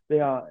minister. They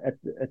are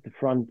at the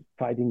front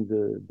fighting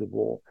the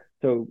war.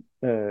 So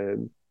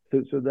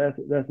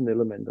there's an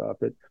element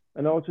of it,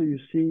 and also you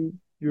see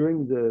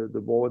during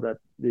the war that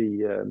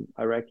the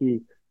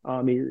Iraqi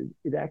army,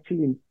 it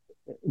actually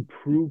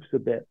improves a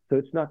bit. So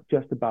it's not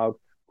just about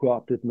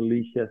co-opted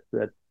militias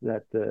that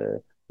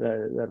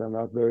are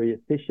not very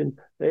efficient.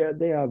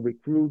 They are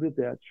recruited,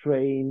 they are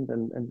trained,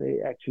 and they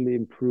actually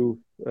improve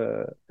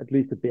at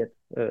least a bit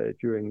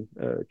during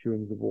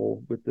the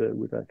war with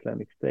the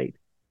Islamic State.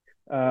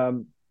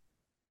 And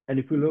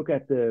if we look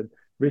at the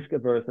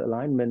risk-averse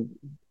alignment,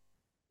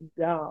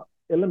 there are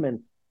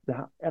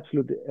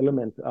absolute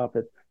elements of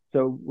it.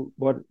 So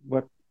what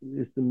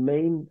is the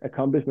main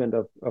accomplishment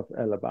of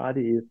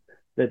al-Abadi is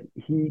that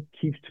he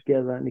keeps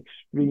together an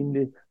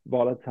extremely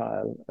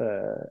volatile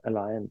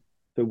alliance.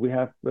 So we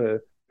have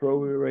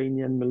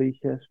pro-Iranian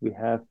militias, we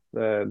have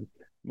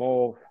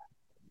more,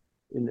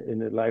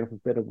 in a lack of a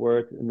better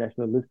word,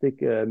 nationalistic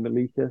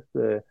militias,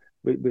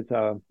 which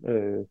are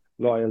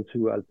loyal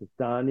to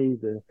al-Sistani,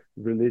 the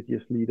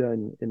religious leader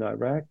in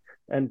Iraq,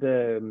 and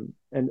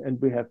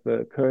we have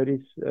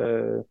Kurdish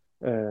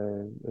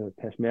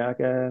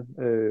Peshmerga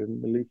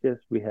militias,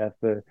 we have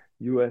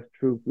U.S.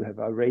 troops, we have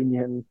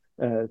Iranian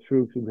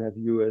troops, we have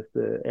U.S.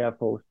 Air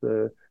Force.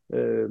 So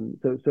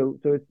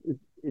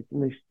it's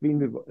an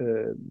extremely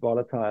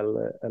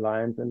volatile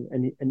alliance,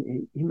 and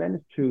he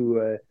managed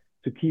to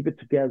keep it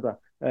together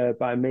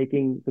by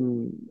making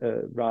some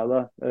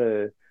rather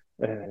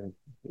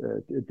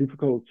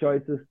difficult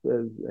choices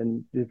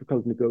and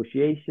difficult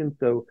negotiations.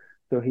 So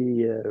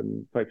he,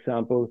 for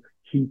example,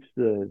 keeps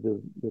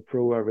the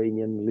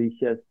pro-Iranian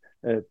militias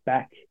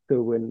back.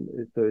 So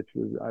it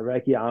was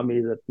Iraqi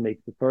army that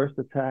makes the first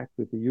attack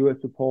with the U.S.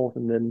 support,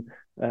 and then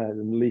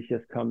the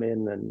militias come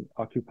in and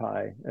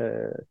occupy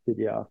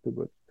city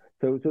afterwards.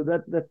 So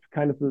that's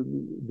kind of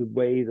the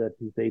way that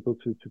he's able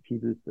to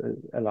keep this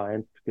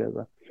alliance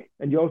together.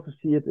 And you also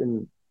see it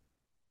in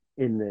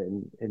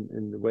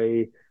the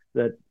way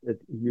that it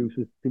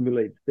uses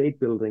simulated state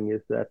building,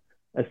 is that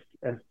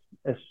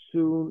as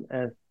soon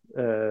as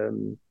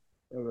the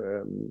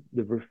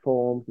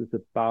reforms is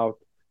about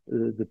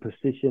the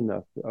position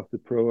of the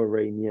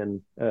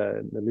pro-Iranian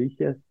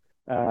militias,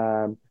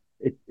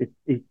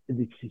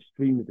 it's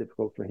extremely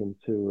difficult for him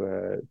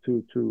to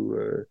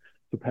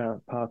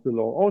pass the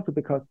law. Also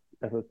because,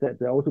 as I said,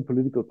 there are also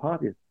political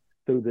parties,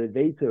 so they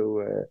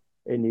veto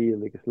any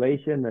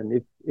legislation, and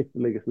if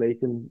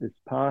legislation is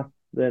passed,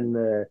 then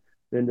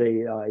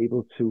they are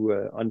able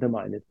to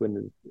undermine it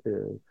when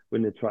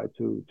they try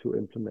to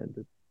implement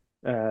it.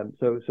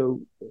 So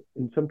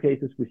in some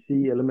cases we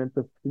see elements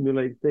of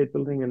simulated state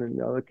building, and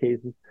in other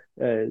cases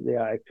they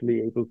are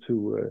actually able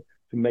to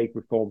make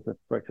reforms,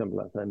 for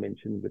example, as I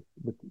mentioned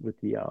with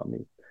the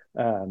army.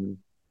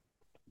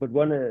 But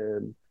one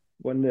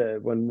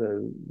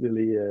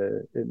really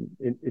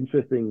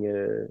interesting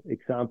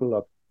example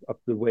of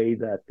the way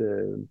that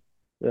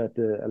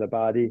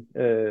al-Abadi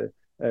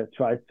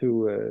tries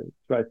to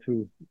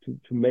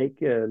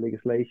make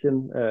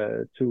legislation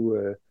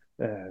to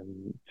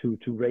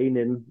rein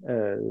in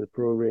the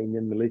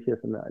pro-Iranian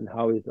militias, and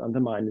how it's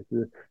undermined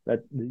is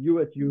that the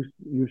U.S.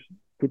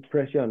 put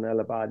pressure on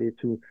al-Abadi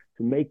to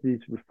make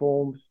these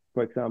reforms.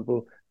 For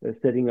example,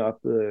 setting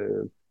up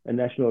a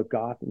national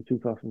guard in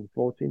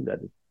 2014.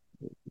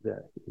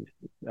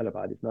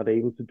 al-Abadi is not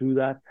able to do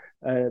that.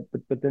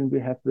 But then we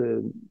have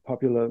the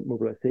Popular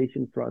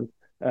Mobilization Front,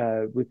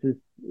 which is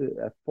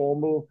a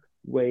formal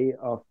way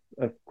of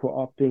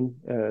co-opting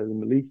the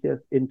militias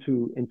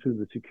into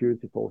the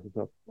security forces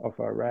of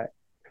Iraq.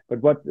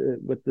 But what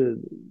the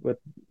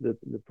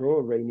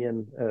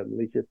pro-Iranian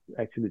militias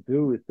actually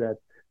do is that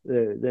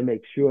they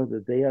make sure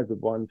that they are the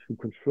ones who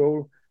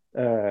control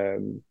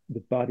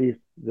the bodies,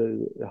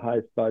 the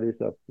highest bodies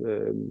of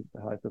the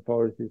highest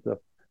authorities of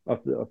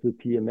the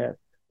PMF.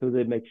 So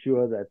they make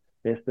sure that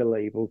they're still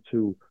able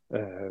to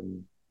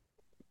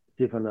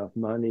give enough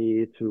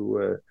money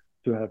to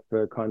have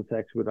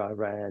contacts with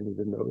Iran,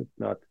 even though it's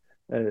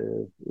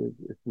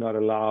not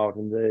allowed,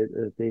 and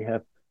they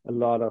have a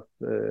lot of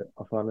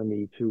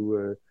autonomy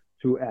to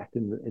act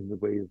in the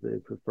ways they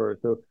prefer.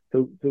 So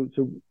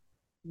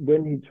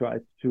when he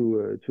tries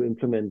to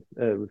implement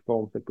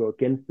reforms that go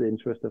against the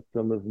interest of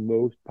some of the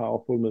most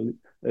powerful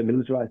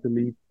militarized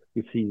elites,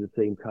 you see the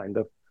same kind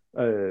of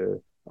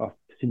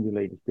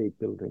simulated state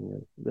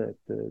building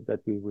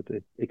that we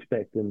would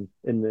expect in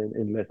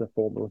lesser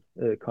formal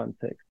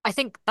context. I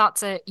think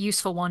that's a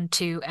useful one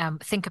to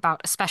think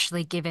about,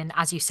 especially given,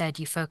 as you said,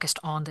 you focused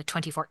on the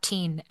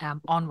 2014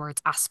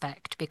 onwards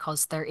aspect,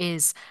 because there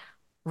is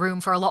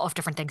room for a lot of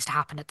different things to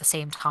happen at the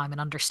same time,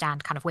 and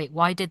understand kind of, wait,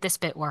 why did this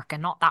bit work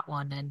and not that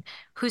one, and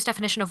whose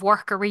definition of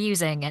work are we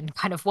using, and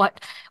kind of what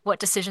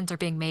decisions are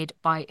being made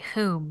by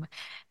whom.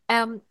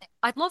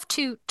 I'd love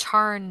to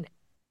turn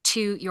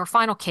to your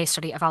final case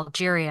study of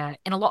Algeria,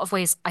 in a lot of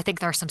ways, I think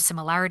there are some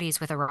similarities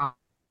with Iraq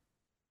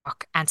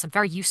and some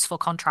very useful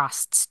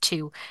contrasts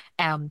to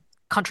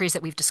countries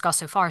that we've discussed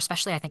so far,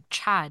 especially I think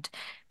Chad,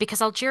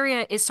 because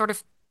Algeria is sort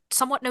of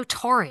somewhat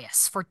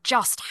notorious for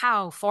just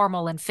how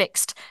formal and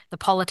fixed the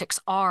politics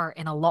are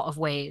in a lot of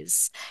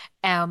ways.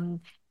 And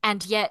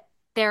yet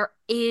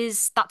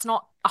that's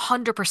not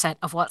 100%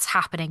 of what's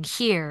happening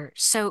here.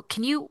 So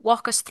can you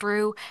walk us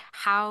through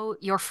how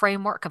your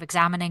framework of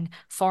examining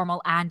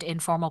formal and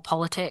informal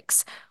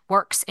politics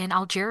works in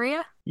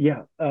Algeria?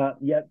 Yeah.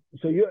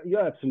 So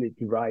you're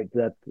absolutely right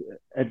that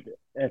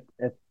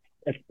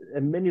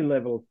at many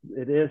levels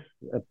it is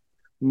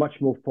much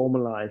more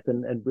formalized,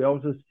 and we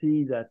also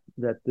see that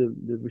the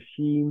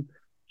regime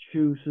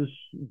chooses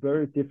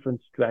very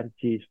different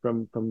strategies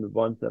from the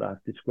ones that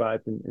I've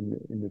described in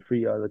the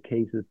three other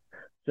cases.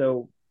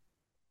 So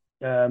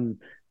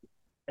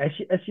as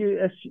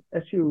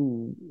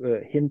you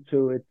hint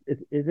to, it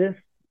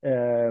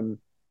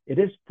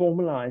is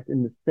formalized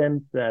in the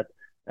sense that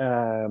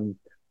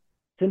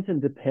since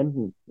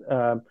independence,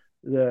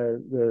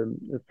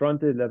 the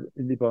Front de la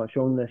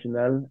Libération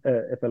Nationale,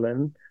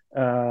 FLN,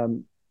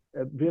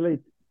 really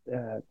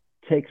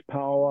takes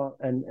power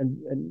and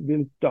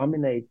really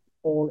dominates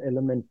all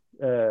elements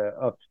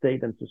of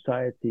state and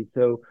society.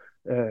 So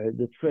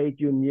the trade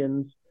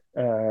unions,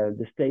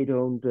 the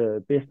state-owned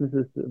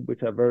businesses,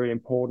 which are very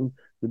important,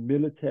 the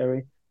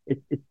military,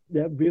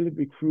 they're really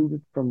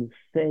recruited from the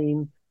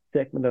same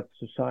segment of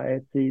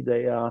society.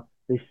 They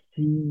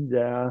see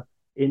their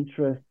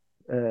interests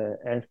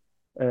as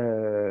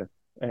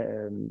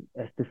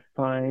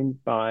defined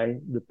by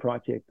the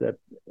project that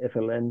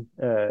FLN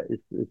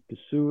is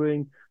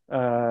pursuing.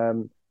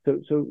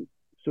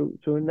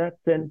 So in that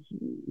sense,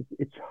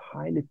 it's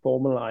highly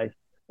formalized.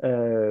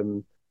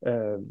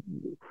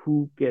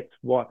 Who gets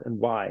what and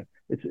why?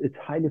 It's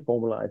highly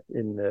formalized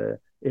in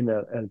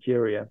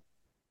Algeria,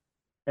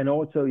 and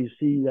also you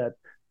see that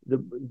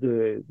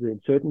the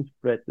insurgent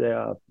threat they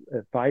are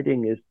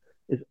fighting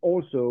is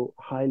also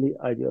highly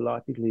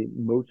ideologically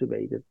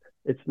motivated.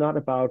 It's not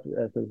about,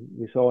 as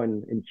we saw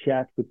in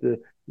Chad, with this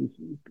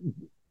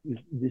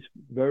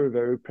very,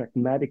 very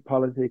pragmatic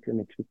politics and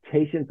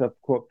expectations of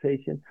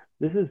cooptation.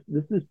 This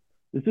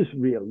is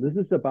real. This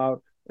is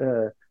about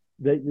the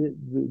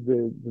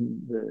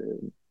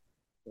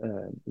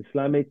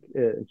Islamic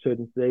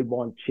insurgents. They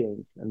want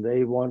change and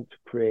they want to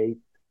create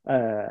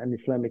an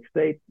Islamic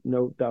state,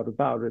 no doubt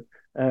about it.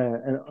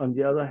 And on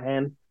the other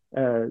hand,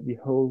 the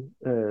whole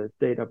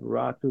state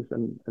apparatus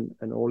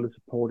and all the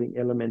supporting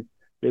elements,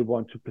 they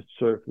want to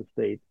preserve the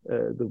state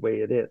the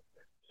way it is.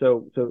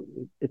 So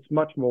it's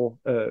much more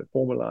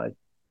formalized,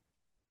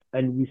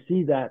 and we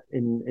see that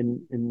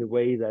in the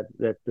way that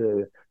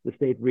the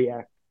state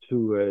reacts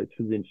to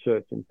the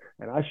insurgents.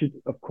 And I should,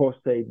 of course,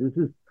 say this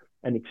is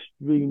an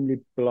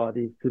extremely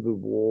bloody civil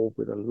war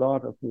with a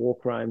lot of war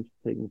crimes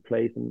taking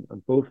place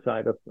on both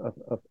sides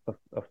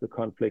of the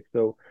conflict.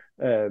 So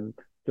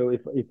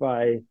if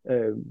I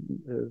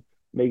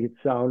make it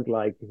sound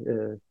like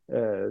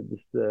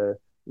this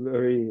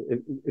very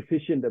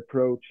efficient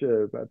approach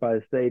by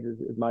the state,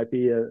 it might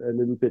be a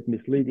little bit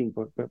misleading,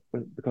 but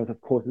because of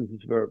course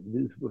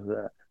this was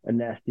a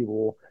nasty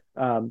war.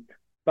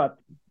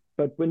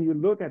 But when you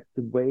look at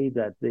the way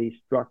that they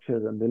structure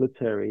the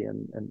military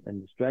and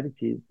the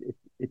strategies,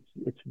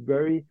 it's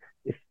very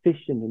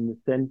efficient in the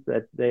sense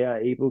that they are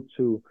able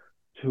to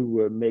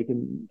make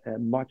a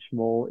much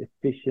more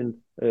efficient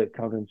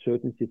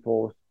counterinsurgency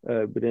force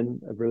within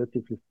a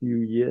relatively few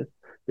years.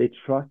 They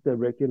trust their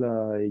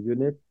regular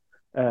units.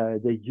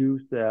 They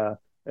use their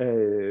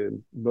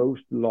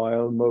most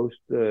loyal,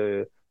 most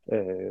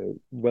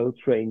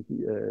well-trained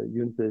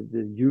units.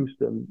 They use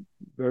them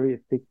very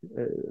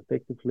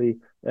effectively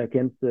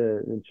against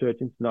the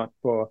insurgents, not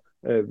for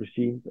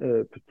regime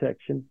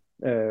protection.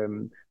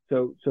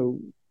 So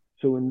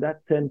in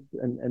that sense,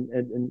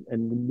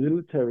 and the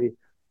military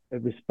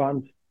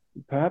response,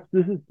 perhaps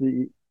this is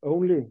the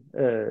only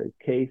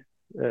case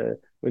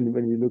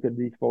when you look at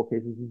these four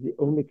cases, is the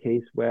only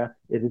case where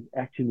it is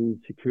actually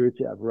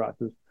security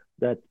apparatus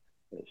that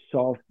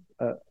solve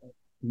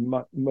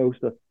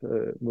most of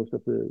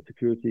the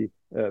security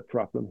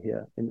problem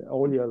here. In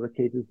all the other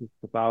cases,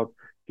 it's about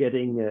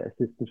getting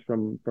assistance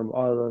from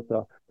others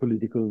or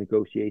political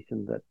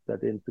negotiation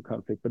that ends the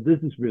conflict. But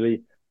this is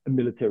really a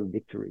military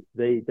victory.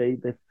 They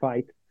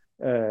fight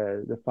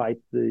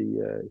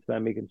the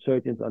Islamic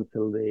insurgents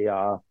until they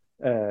are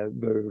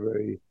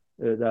very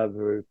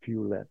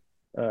few left.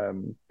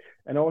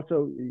 And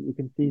also you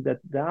can see that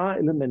there are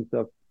elements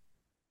of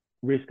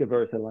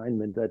risk-averse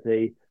alignment, that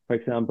they, for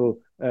example,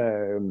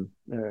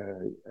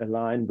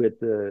 align with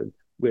the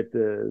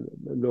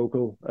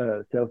local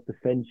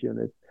self-defense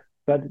units.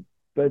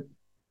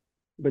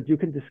 But you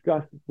can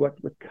discuss what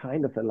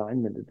kind of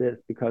alignment it is,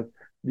 because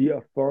the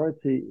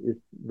authority is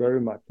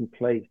very much in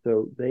place.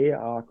 So they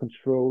are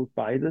controlled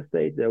by the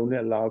state. They're only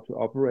allowed to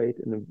operate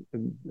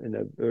in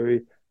a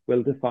very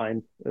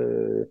well-defined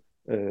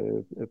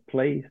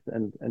place,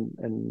 and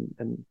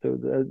so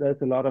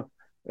there's a lot of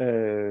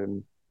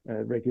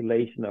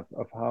regulation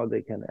of how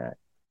they can act.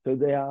 So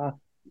they are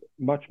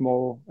much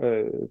more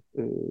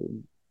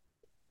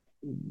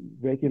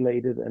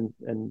regulated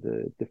and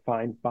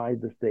defined by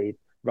the state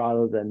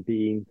rather than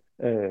being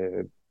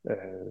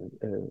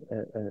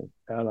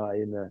ally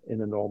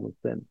in a normal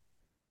sense.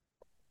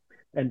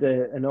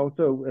 And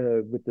also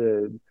with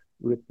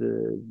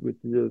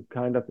the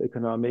kind of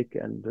economic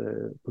and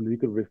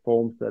political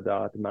reforms that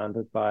are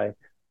demanded by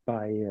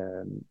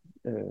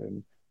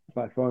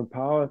foreign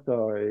powers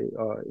or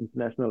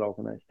international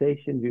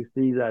organizations, you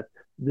see that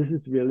this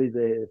is really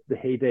the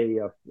heyday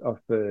of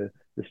the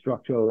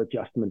structural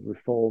adjustment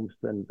reforms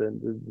and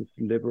this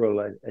liberal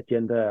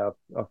agenda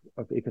of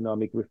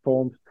economic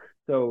reforms.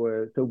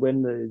 So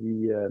when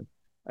the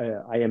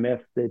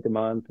IMF, they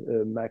demand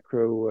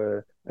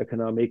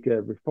macroeconomic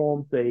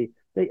reforms, they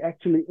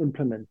actually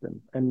implement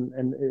them,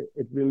 and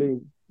it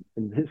really,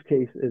 in this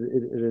case,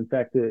 it in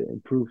fact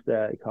improves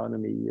their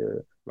economy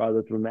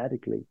rather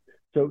dramatically.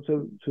 So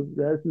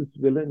there's this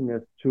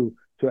willingness to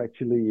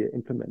actually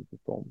implement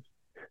reforms.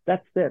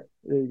 That said,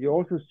 you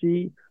also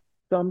see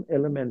some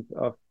elements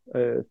of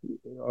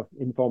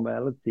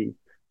informality.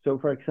 So,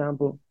 for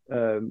example,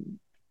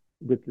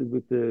 with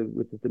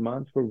the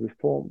demands for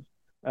reforms,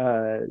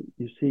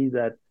 you see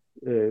that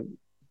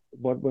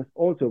what was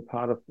also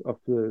part of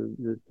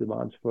the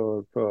demands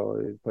for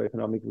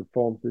economic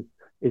reforms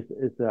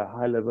is a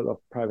high level of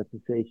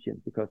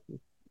privatization, because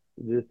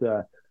there's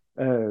a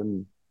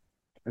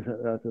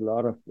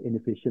lot of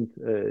inefficient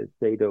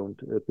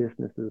state-owned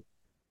businesses,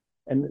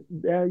 and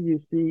there you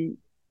see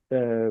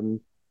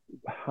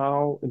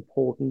how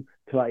important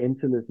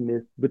clientelism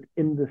is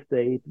within the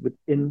state,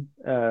 within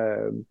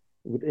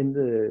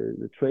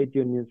the trade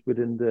unions,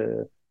 within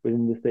the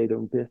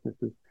state-owned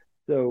businesses.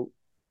 So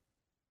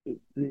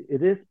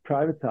it is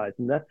privatized.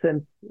 In that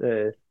sense,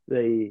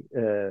 they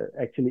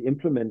actually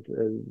implement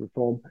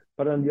reform.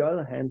 But on the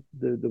other hand,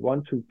 the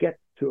ones who get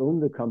to own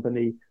the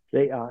company,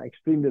 they are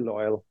extremely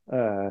loyal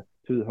to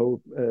the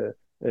whole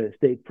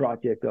state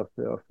project of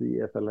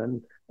the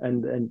FLN,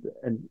 and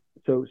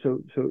so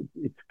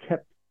it's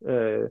kept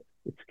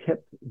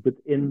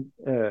within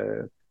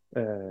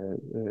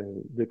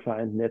the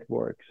client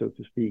network, so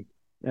to speak.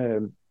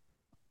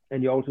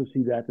 And you also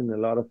see that in a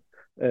lot of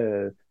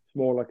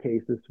smaller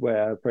cases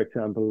where, for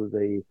example,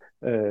 they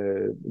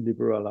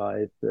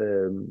liberalize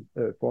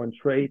foreign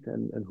trade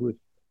and who is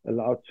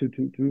allowed to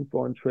do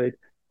foreign trade.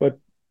 But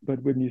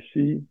when you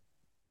see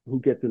who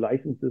get the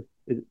licenses,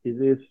 it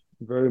is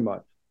very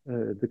much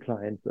the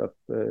clients of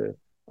the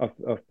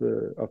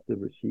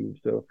regime.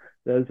 So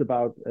there's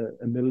about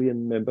 1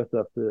 million members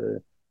of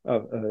the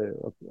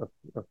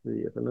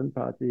FLN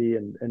party,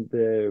 and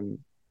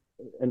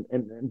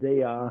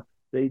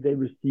they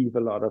receive a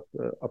lot of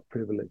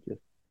privileges.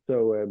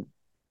 So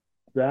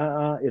there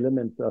are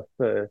elements of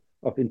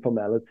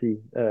informality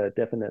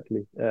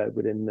definitely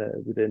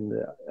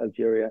within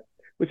Algeria,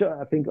 which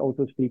I think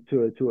also speak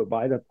to a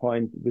wider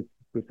point,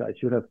 which I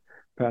should have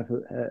perhaps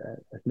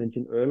as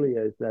mentioned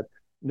earlier, is that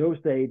no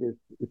state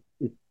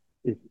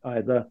is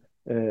either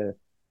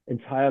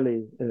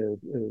entirely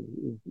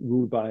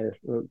ruled by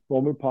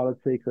formal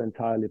politics or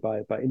entirely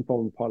by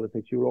informal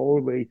politics. You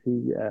always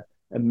see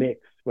a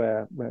mix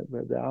where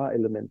there are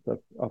elements of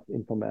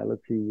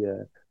informality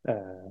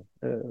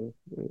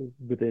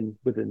within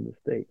the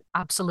state.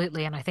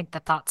 Absolutely. And I think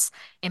that that's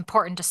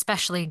important,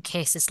 especially in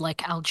cases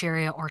like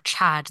Algeria or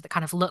Chad that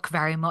kind of look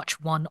very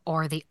much one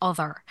or the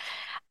other.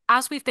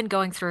 As we've been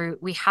going through,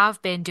 we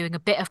have been doing a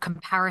bit of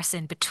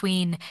comparison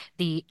between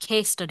the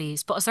case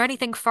studies, but is there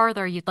anything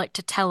further you'd like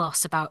to tell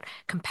us about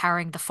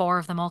comparing the four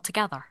of them all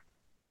together?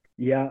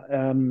 Yeah,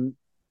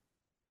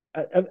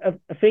 I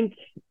think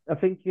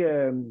it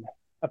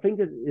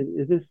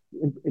is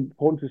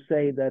important to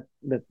say that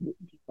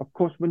of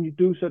course, when you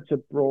do such a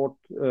broad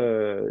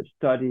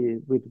study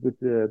with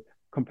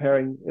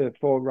comparing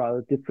four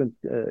rather different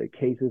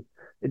cases,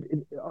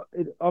 it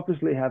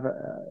obviously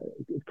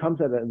it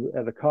comes at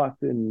a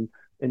cost in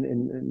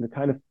the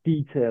kind of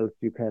details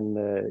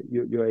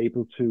you're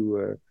able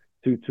to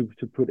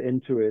put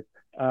into it.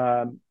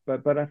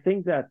 But I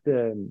think that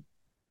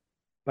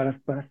I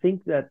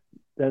think that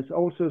there's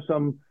also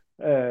some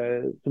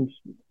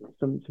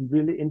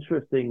really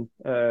interesting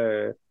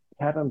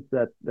patterns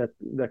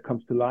that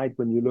comes to light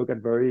when you look at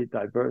very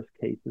diverse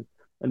cases.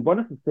 And one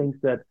of the things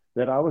that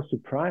I was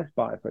surprised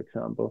by, for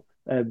example,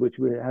 which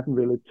we haven't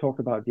really talked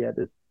about yet,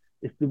 is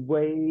the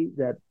way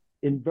that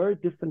in very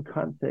different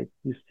contexts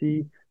you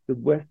see the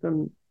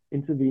Western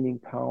intervening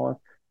powers,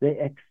 they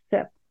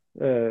accept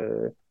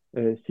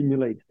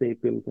simulate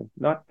state building,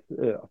 not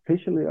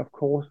officially, of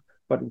course,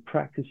 but in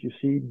practice you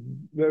see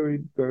very,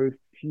 very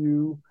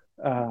few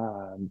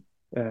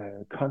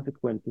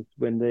consequences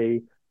when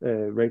they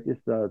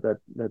register that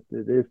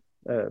it is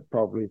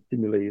probably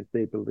simulated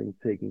state building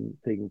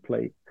taking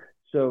place.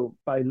 So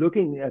by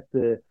looking at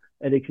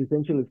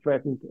existentially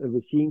threatened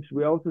regimes,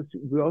 we also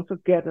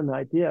get an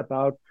idea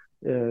about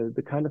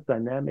the kind of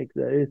dynamic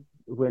there is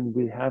when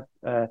we have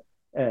a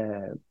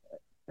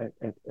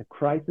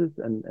crisis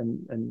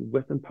and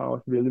Western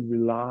powers really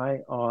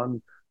rely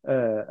on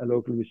a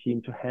local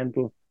regime to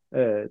handle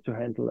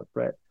a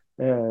threat.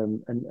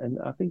 And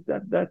I think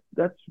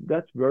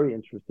that's very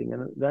interesting,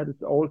 and that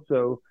is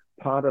also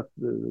part of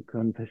the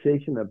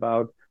conversation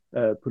about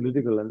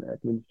political and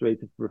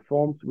administrative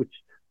reforms,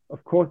 which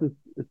of course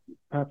is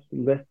perhaps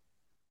less.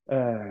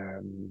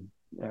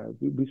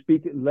 We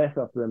speak less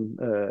of them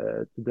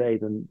today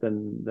than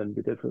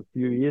we did a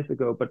few years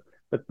ago, but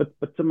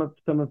some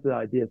of the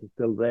ideas are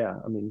still there.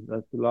 I mean,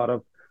 there's a lot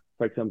of,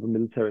 for example,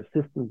 military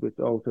assistance, which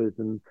also is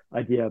an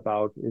idea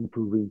about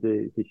improving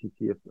the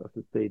efficiency of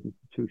the state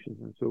institutions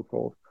and so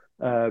forth.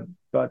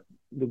 But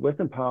the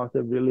Western powers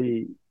are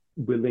really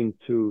willing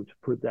to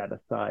put that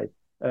aside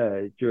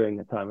during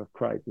a time of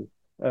crisis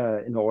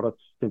in order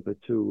simply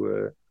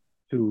to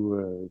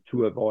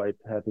avoid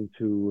having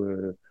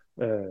to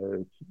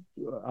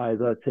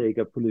either take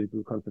a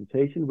political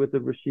confrontation with the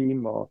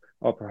regime or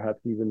perhaps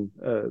even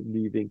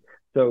leaving.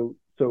 So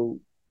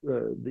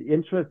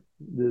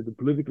the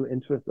political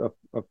interest of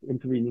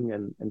intervening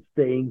and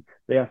staying,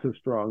 they are so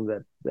strong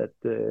that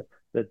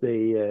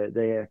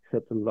they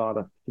accept a lot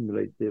of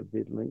simulated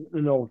vigiling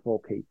in all four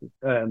cases.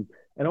 And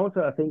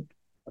also I think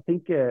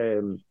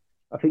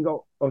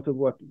also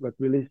what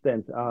really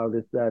stands out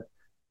is that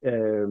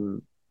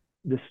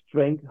the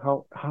strength,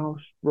 how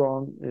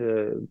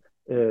strong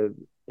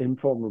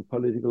informal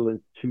political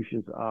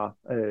institutions are,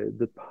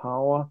 the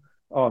power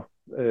of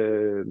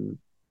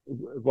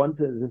once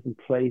it is in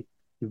place,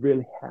 you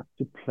really have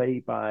to play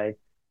by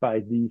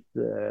these.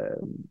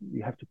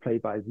 You have to play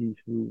by these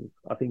rules.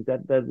 I think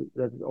that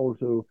is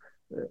also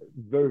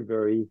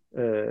very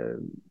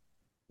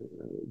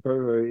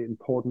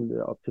important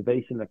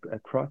observation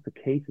across the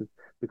cases,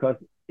 because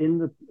in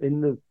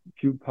the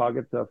few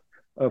pockets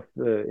of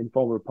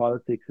informal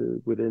politics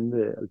within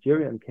the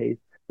Algerian case,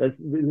 there's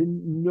really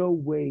no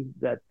way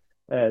that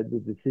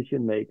the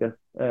decision makers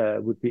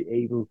would be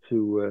able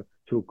to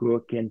go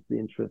against the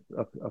interests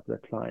of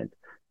their client.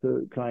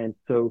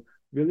 So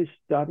really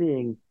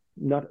studying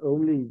not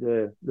only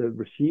the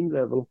regime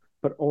level,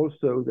 but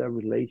also their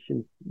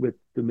relations with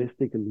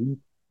domestic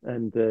elites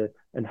and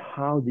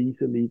how these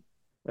elites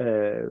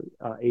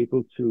are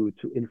able to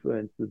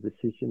influence the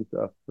decisions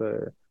of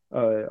the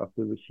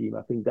regime.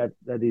 I think that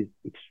is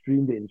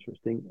extremely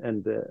interesting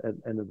and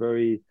a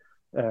very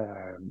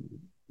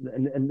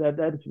and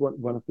that is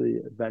one of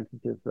the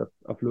advantages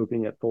of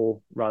looking at four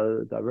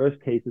rather diverse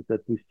cases,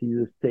 that we see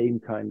the same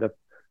kind of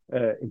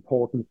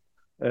importance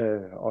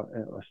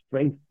or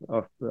strength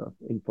of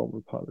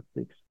informal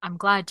politics. I'm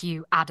glad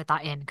you added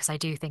that in, because I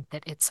do think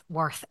that it's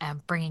worth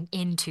bringing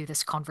into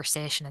this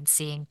conversation and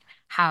seeing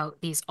how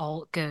these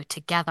all go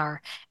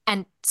together,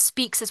 and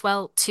speaks as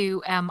well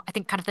to I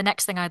think kind of the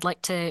next thing I'd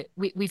like to,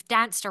 we've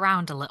danced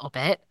around a little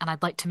bit and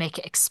I'd like to make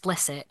it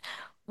explicit.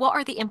 What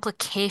are the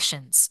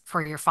implications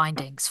for your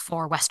findings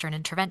for Western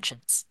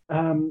interventions?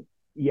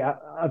 Yeah,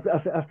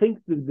 I think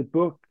the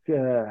book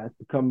has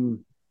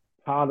become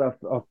part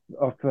of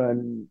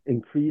an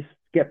increased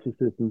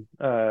skepticism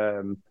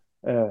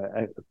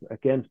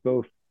against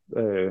both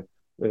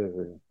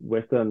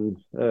Western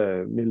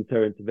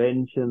military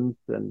interventions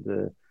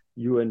and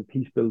UN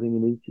peacebuilding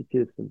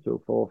initiatives and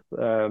so forth.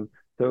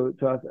 So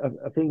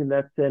I think in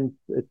that sense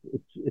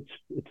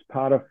it's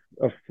part of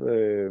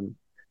the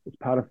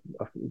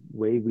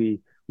way we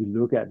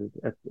look at it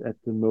at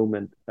the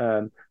moment.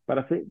 But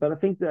I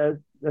think there's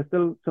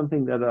still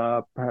something that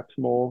are perhaps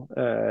more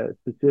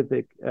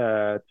specific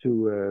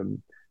to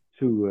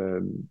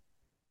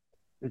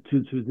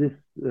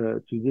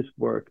this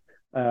work.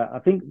 I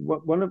think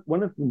one of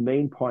the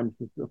main points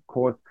is, of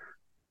course,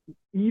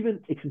 even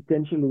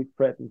existentially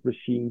threatened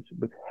regimes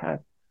which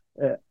have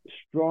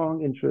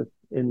strong interest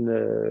in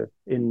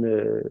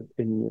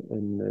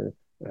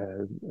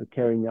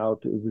carrying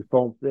out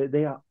reforms,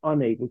 they are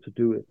unable to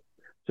do it.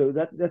 So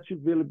that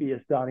should really be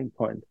a starting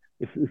point.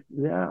 If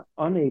they are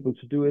unable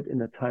to do it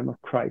in a time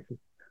of crisis,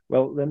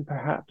 well, then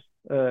perhaps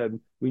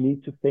we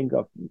need to think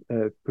of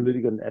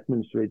political and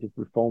administrative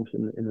reforms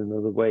in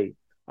another way.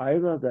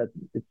 Either that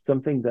it's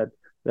something that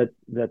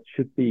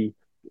should be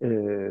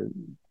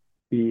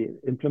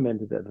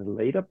implemented at a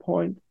later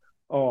point,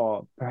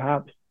 or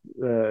perhaps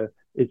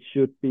it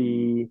should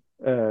be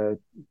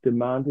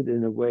demanded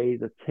in a way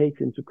that takes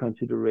into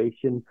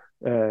consideration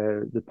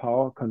the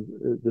power,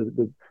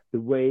 the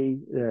way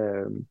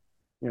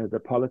the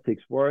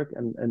politics work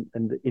and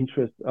the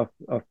interest of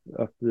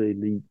the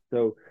elite.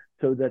 So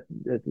that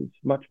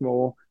it's much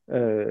more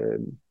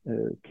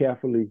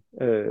carefully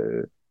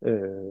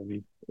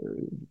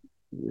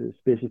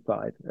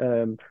specified.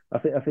 I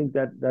think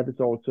that is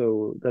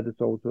also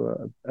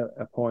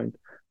a point.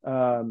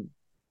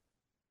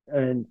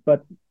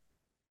 But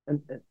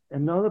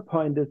another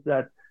point is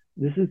that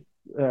this is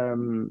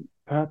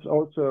perhaps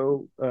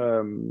also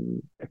a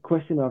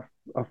question of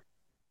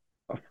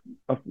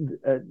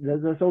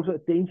there's also a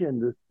danger in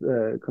this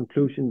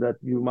conclusion that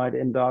you might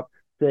end up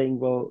saying,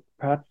 well,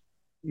 perhaps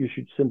you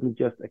should simply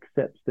just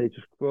accept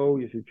status quo.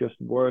 You should just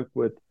work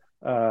with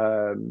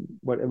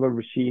whatever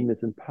regime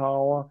is in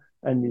power,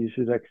 and you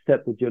should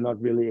accept that you're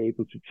not really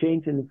able to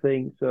change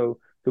anything. So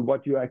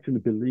what you actually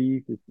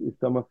believe is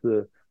some of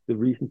the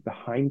reasons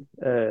behind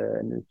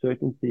an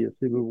insurgency or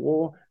civil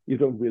war. You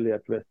don't really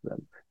address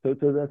them. So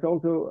there's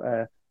also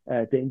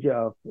a danger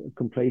of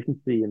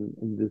complacency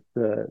in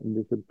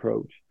this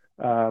approach.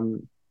 I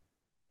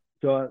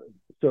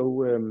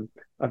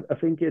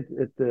think it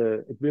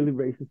really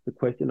raises the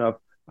question of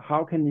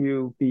how can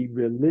you be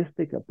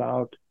realistic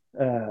about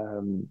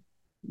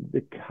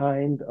the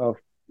kind of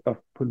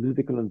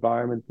political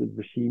environment the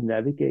regime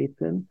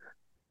navigates in,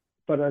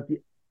 but on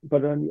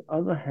the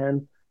other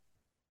hand,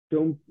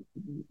 don't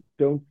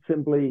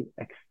simply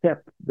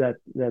accept that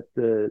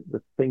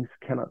the things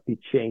cannot be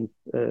changed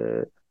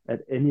at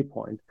any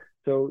point.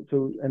 So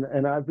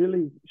I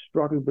really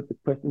struggled with the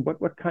question: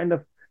 what kind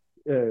of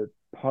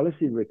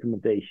policy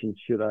recommendations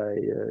should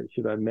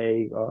I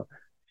make, or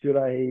should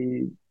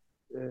I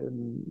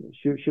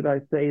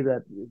say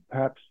that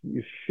perhaps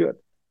you should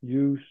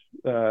use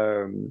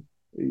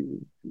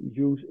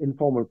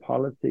informal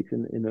politics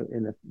in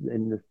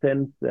the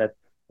sense that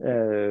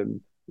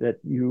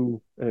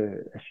you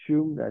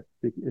assume that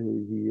the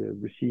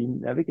regime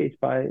navigates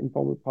by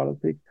informal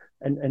politics,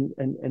 and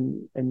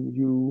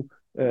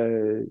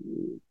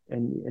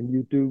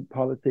you do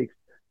politics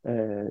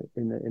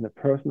in a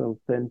personal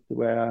sense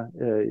where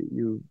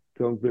you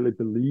don't really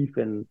believe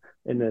in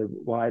a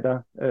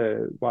wider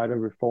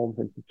reforms,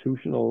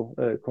 institutional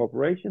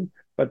cooperation,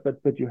 but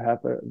you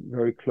have a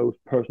very close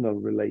personal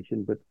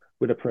relation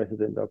with a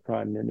president or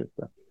prime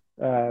minister.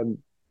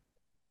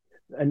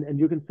 And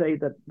you can say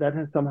that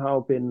has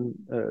somehow been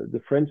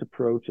the French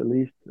approach, at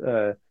least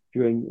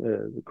during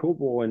the Cold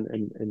War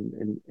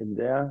in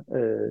their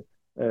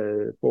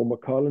former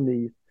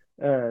colonies,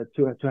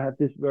 to have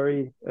this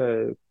very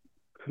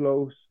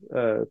close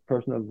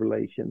personal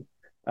relations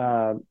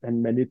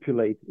and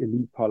manipulate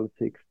elite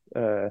politics.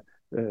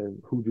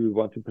 Who do we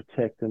want to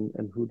protect,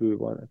 and who do we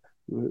want,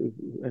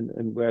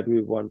 and where do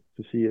we want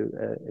to see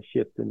a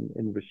shift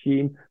in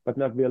regime? But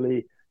not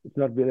really. It's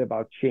not really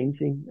about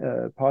changing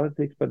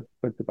politics, but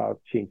it's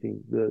about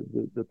changing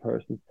the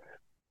person.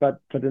 But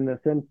in a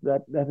sense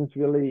that is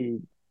really.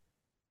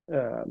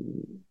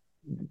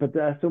 But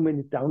there are so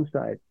many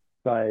downsides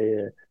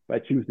by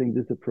choosing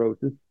this approach.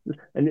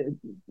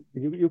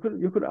 You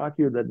could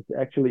argue that it's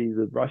actually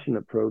the Russian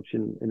approach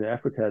in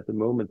Africa at the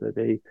moment, that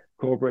they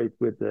cooperate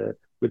with the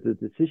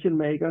decision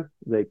makers,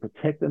 they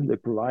protect them, they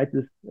provide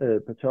this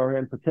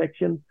Praetorian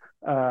protection,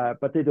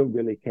 but they don't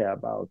really care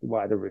about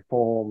wider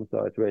reforms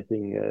or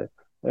addressing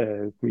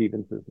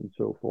grievances and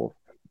so forth.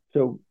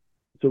 So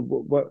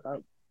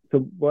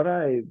what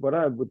I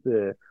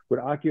would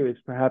argue is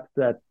perhaps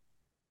that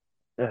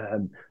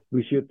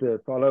we should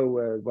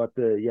follow what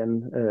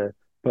Jan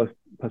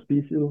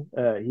Pospisil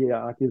here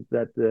argues,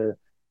 that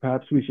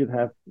perhaps we should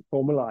have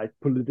formalized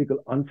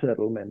political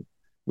unsettlement,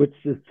 which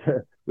is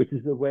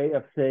a way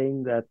of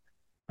saying that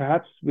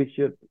perhaps we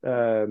should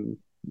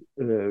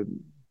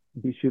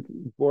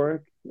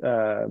work,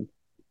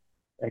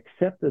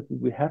 accept that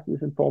we have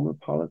this informal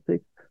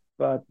politics,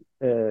 but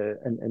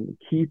and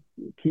keep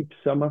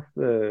some of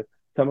the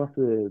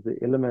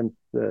elements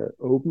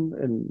open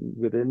and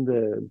within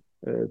the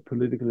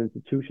political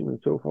institution and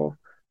so forth,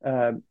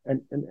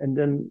 and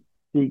then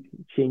seek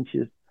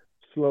changes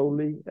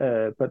slowly,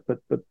 but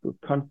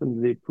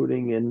constantly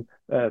putting in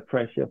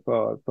pressure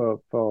for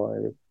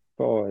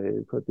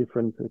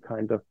different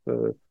kind of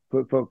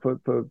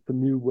for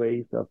new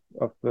ways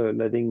of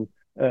letting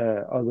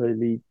other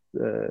elites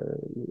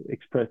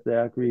express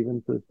their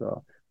grievances,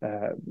 or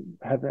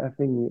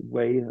having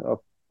way of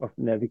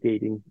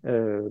navigating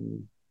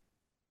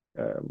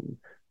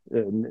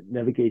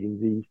navigating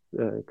these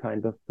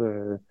kind of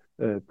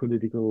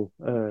political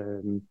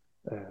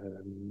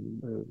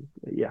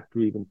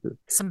grievances.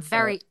 Some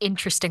very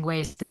interesting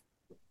ways that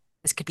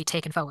this could be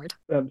taken forward.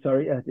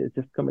 Sorry,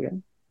 just come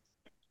again.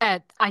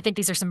 I think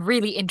these are some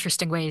really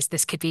interesting ways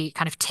this could be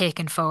kind of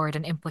taken forward,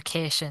 and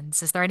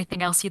implications. Is there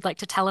anything else you'd like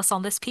to tell us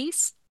on this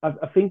piece?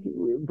 I think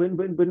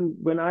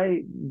when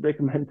I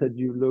recommend that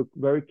you look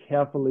very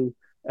carefully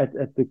at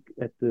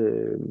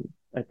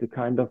the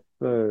kind of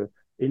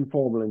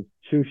informal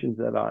institutions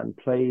that are in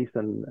place,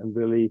 and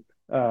really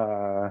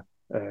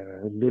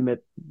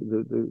limit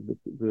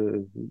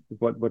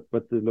what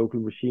the local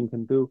regime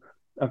can do.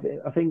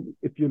 I think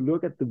if you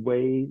look at the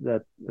way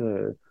that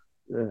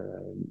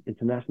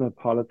international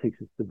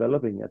politics is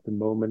developing at the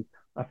moment,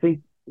 I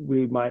think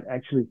we might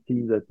actually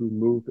see that we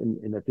move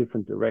in a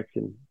different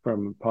direction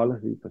from a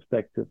policy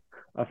perspective.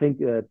 I think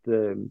that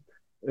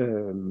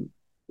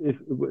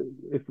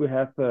if we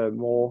have a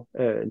more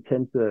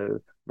intense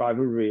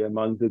rivalry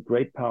among the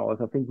great powers,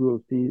 I think we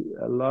will see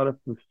a lot of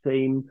the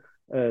same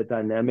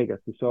dynamic as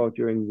we saw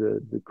during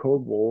the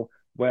Cold War,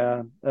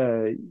 where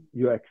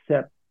you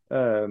accept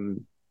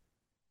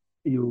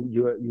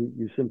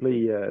you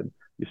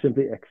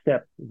simply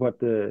accept what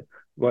the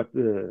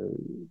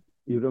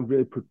you don't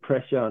really put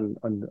pressure on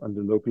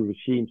the local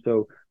regime.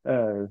 So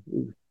it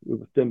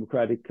was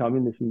democratic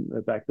communism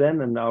back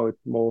then, and now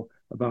it's more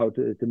about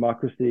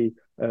democracy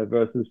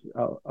versus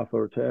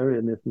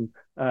authoritarianism.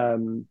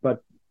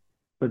 But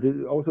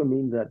it also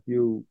means that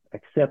you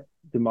accept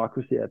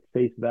democracy at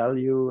face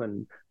value,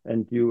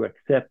 and you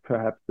accept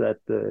perhaps that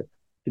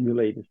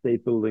simulated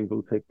state building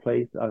will take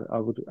place. I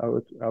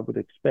would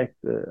expect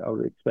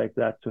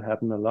that to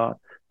happen a lot.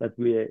 That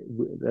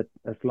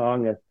as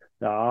long as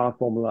there are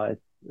formalized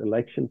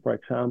elections, for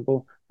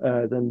example,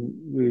 then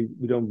we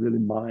don't really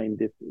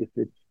mind if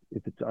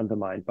it's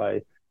undermined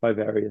by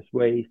various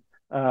ways,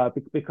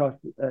 because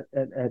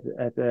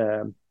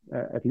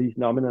at least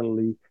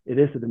nominally it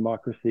is a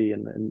democracy,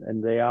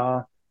 and they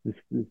are this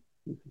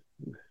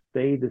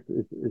state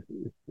is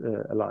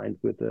aligned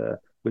with the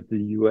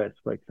U.S.,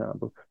 for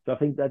example. So I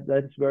think that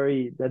is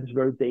very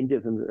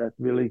dangerous, and that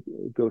really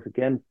goes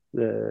against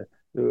the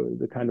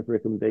kind of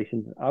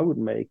recommendations I would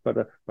make.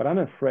 But I'm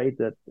afraid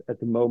that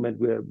at the moment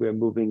we're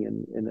moving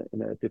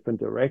in a different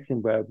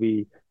direction, where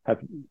we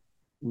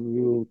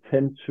will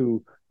tend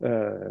to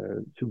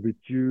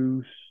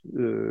reduce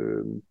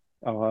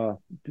our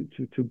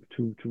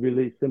to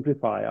really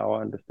simplify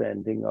our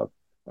understanding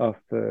of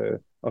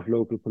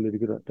local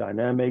political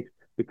dynamics,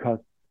 because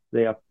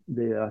they are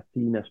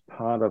seen as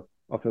part of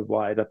a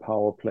wider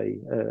power play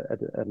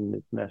at an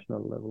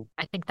international level.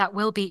 I think that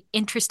will be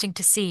interesting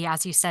to see,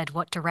 as you said,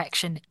 what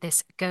direction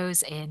this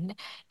goes in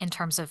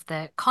terms of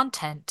the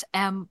content.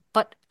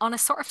 But on a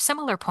sort of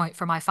similar point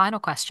for my final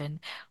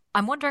question,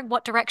 I'm wondering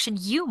what direction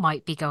you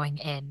might be going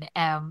in.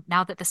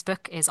 Now that this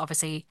book is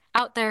obviously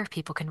out there,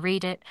 people can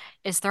read it.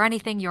 Is there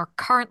anything you're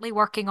currently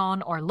working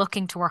on or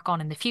looking to work on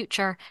in the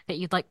future that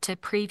you'd like to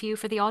preview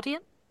for the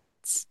audience?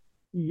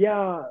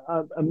 Yeah,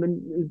 I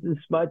mean,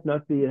 this might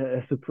not be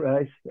a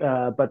surprise,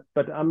 but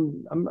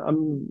I'm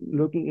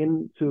looking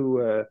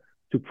into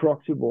to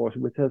proxy wars,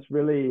 which has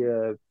really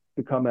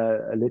become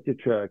a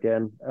literature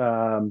again.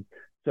 And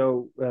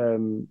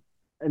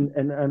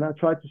I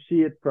try to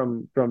see it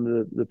from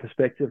the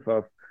perspective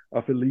of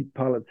elite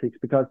politics,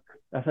 because,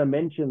 as I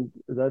mentioned,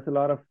 there's a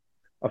lot of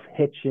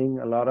hedging,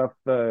 a lot of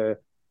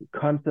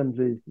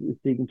constantly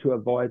seeking to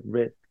avoid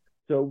risk.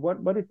 So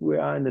what if we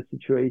are in a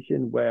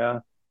situation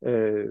where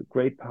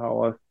great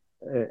powers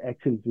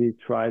actively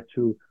try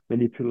to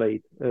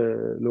manipulate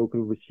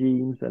local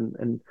regimes,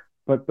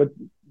 but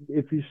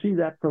if you see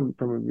that from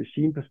a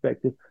regime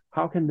perspective,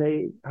 how can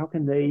they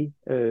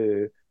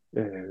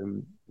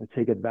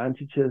take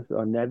advantages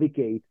or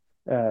navigate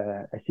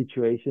a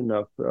situation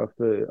of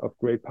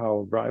great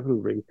power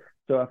rivalry?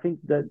 So I think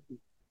that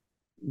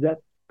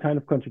kind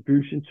of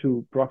contribution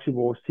to proxy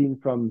wars seen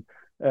from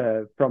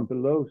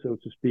below, so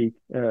to speak,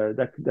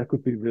 that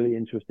could be really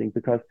interesting,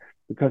 because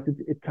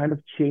it kind of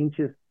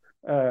changes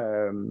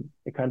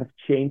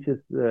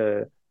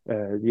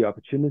the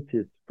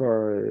opportunities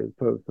for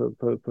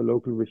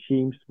local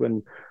regimes.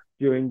 When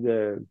during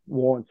the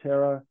war on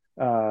terror,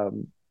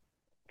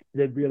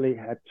 they really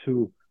had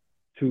to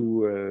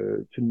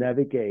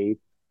navigate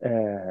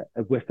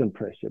a Western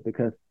pressure,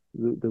 because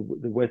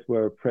the West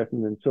were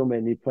present in so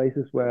many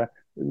places where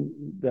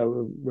there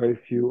were very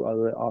few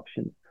other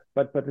options.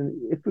 But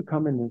if we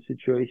come in a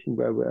situation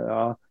where there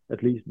are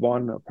at least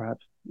one or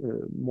perhaps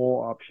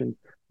more options,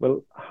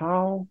 well,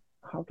 how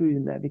do you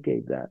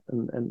navigate that,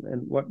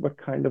 and what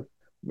kind of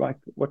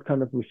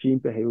regime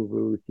behavior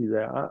will we see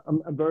there?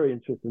 I'm very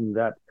interested in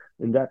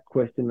that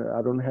question.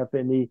 I don't have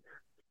any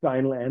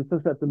final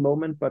answers at the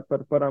moment, but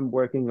I'm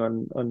working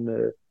on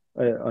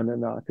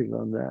an article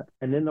on that.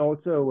 And then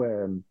also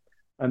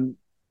I'm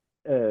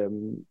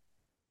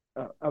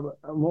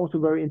also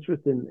very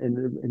interested in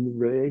the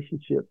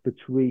relationship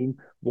between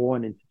war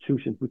and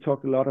institutions. We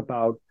talked a lot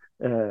about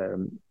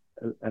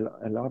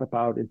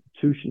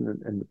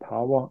institutions and the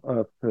power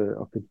of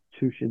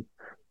institutions,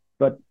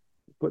 but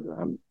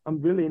I'm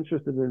really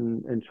interested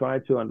in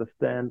trying to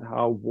understand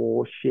how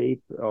war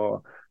shape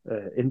or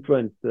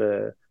influence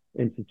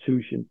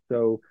institutions.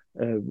 So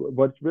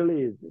what's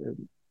really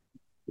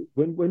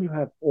when you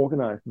have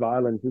organized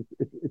violence,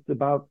 it's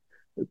about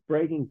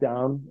breaking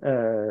down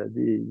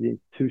the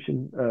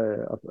institution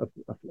of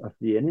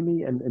the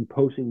enemy and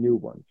imposing new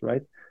ones,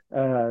 right?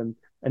 And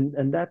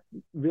that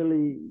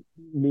really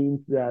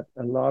means that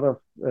a lot of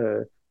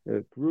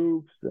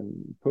groups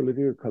and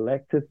political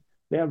collectives,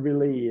 they're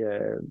really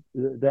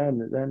they're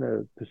in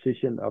a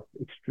position of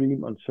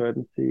extreme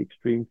uncertainty,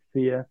 extreme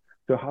fear.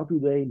 So how do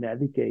they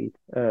navigate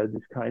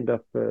this kind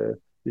of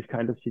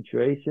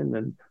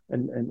situation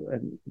and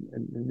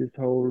this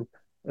whole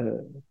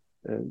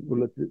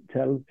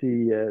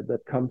volatility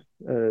that comes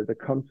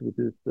with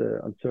this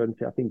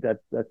uncertainty? I think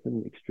that's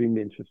an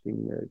extremely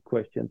interesting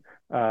question.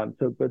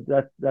 But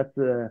that's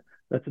a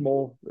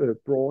more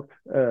broad,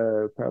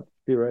 perhaps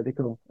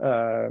theoretical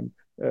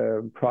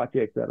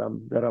project that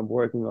I'm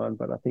working on.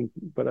 But I think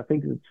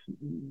it's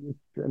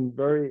a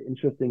very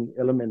interesting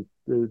element,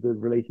 the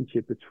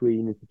relationship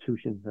between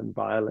institutions and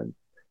violence.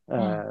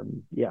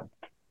 Yeah.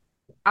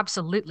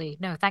 Absolutely.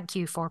 No, thank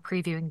you for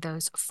previewing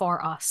those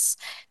for us.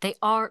 They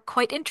are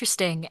quite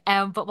interesting.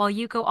 But while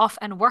you go off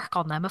and work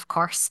on them, of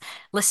course,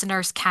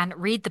 listeners can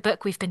read the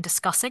book we've been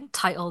discussing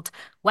titled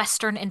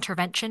Western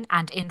Intervention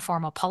and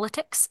Informal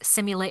Politics,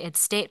 Simulated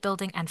State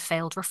Building and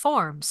Failed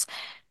Reforms.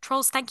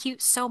 Troels, thank you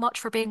so much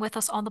for being with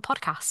us on the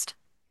podcast.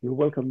 You're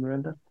welcome,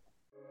 Miranda.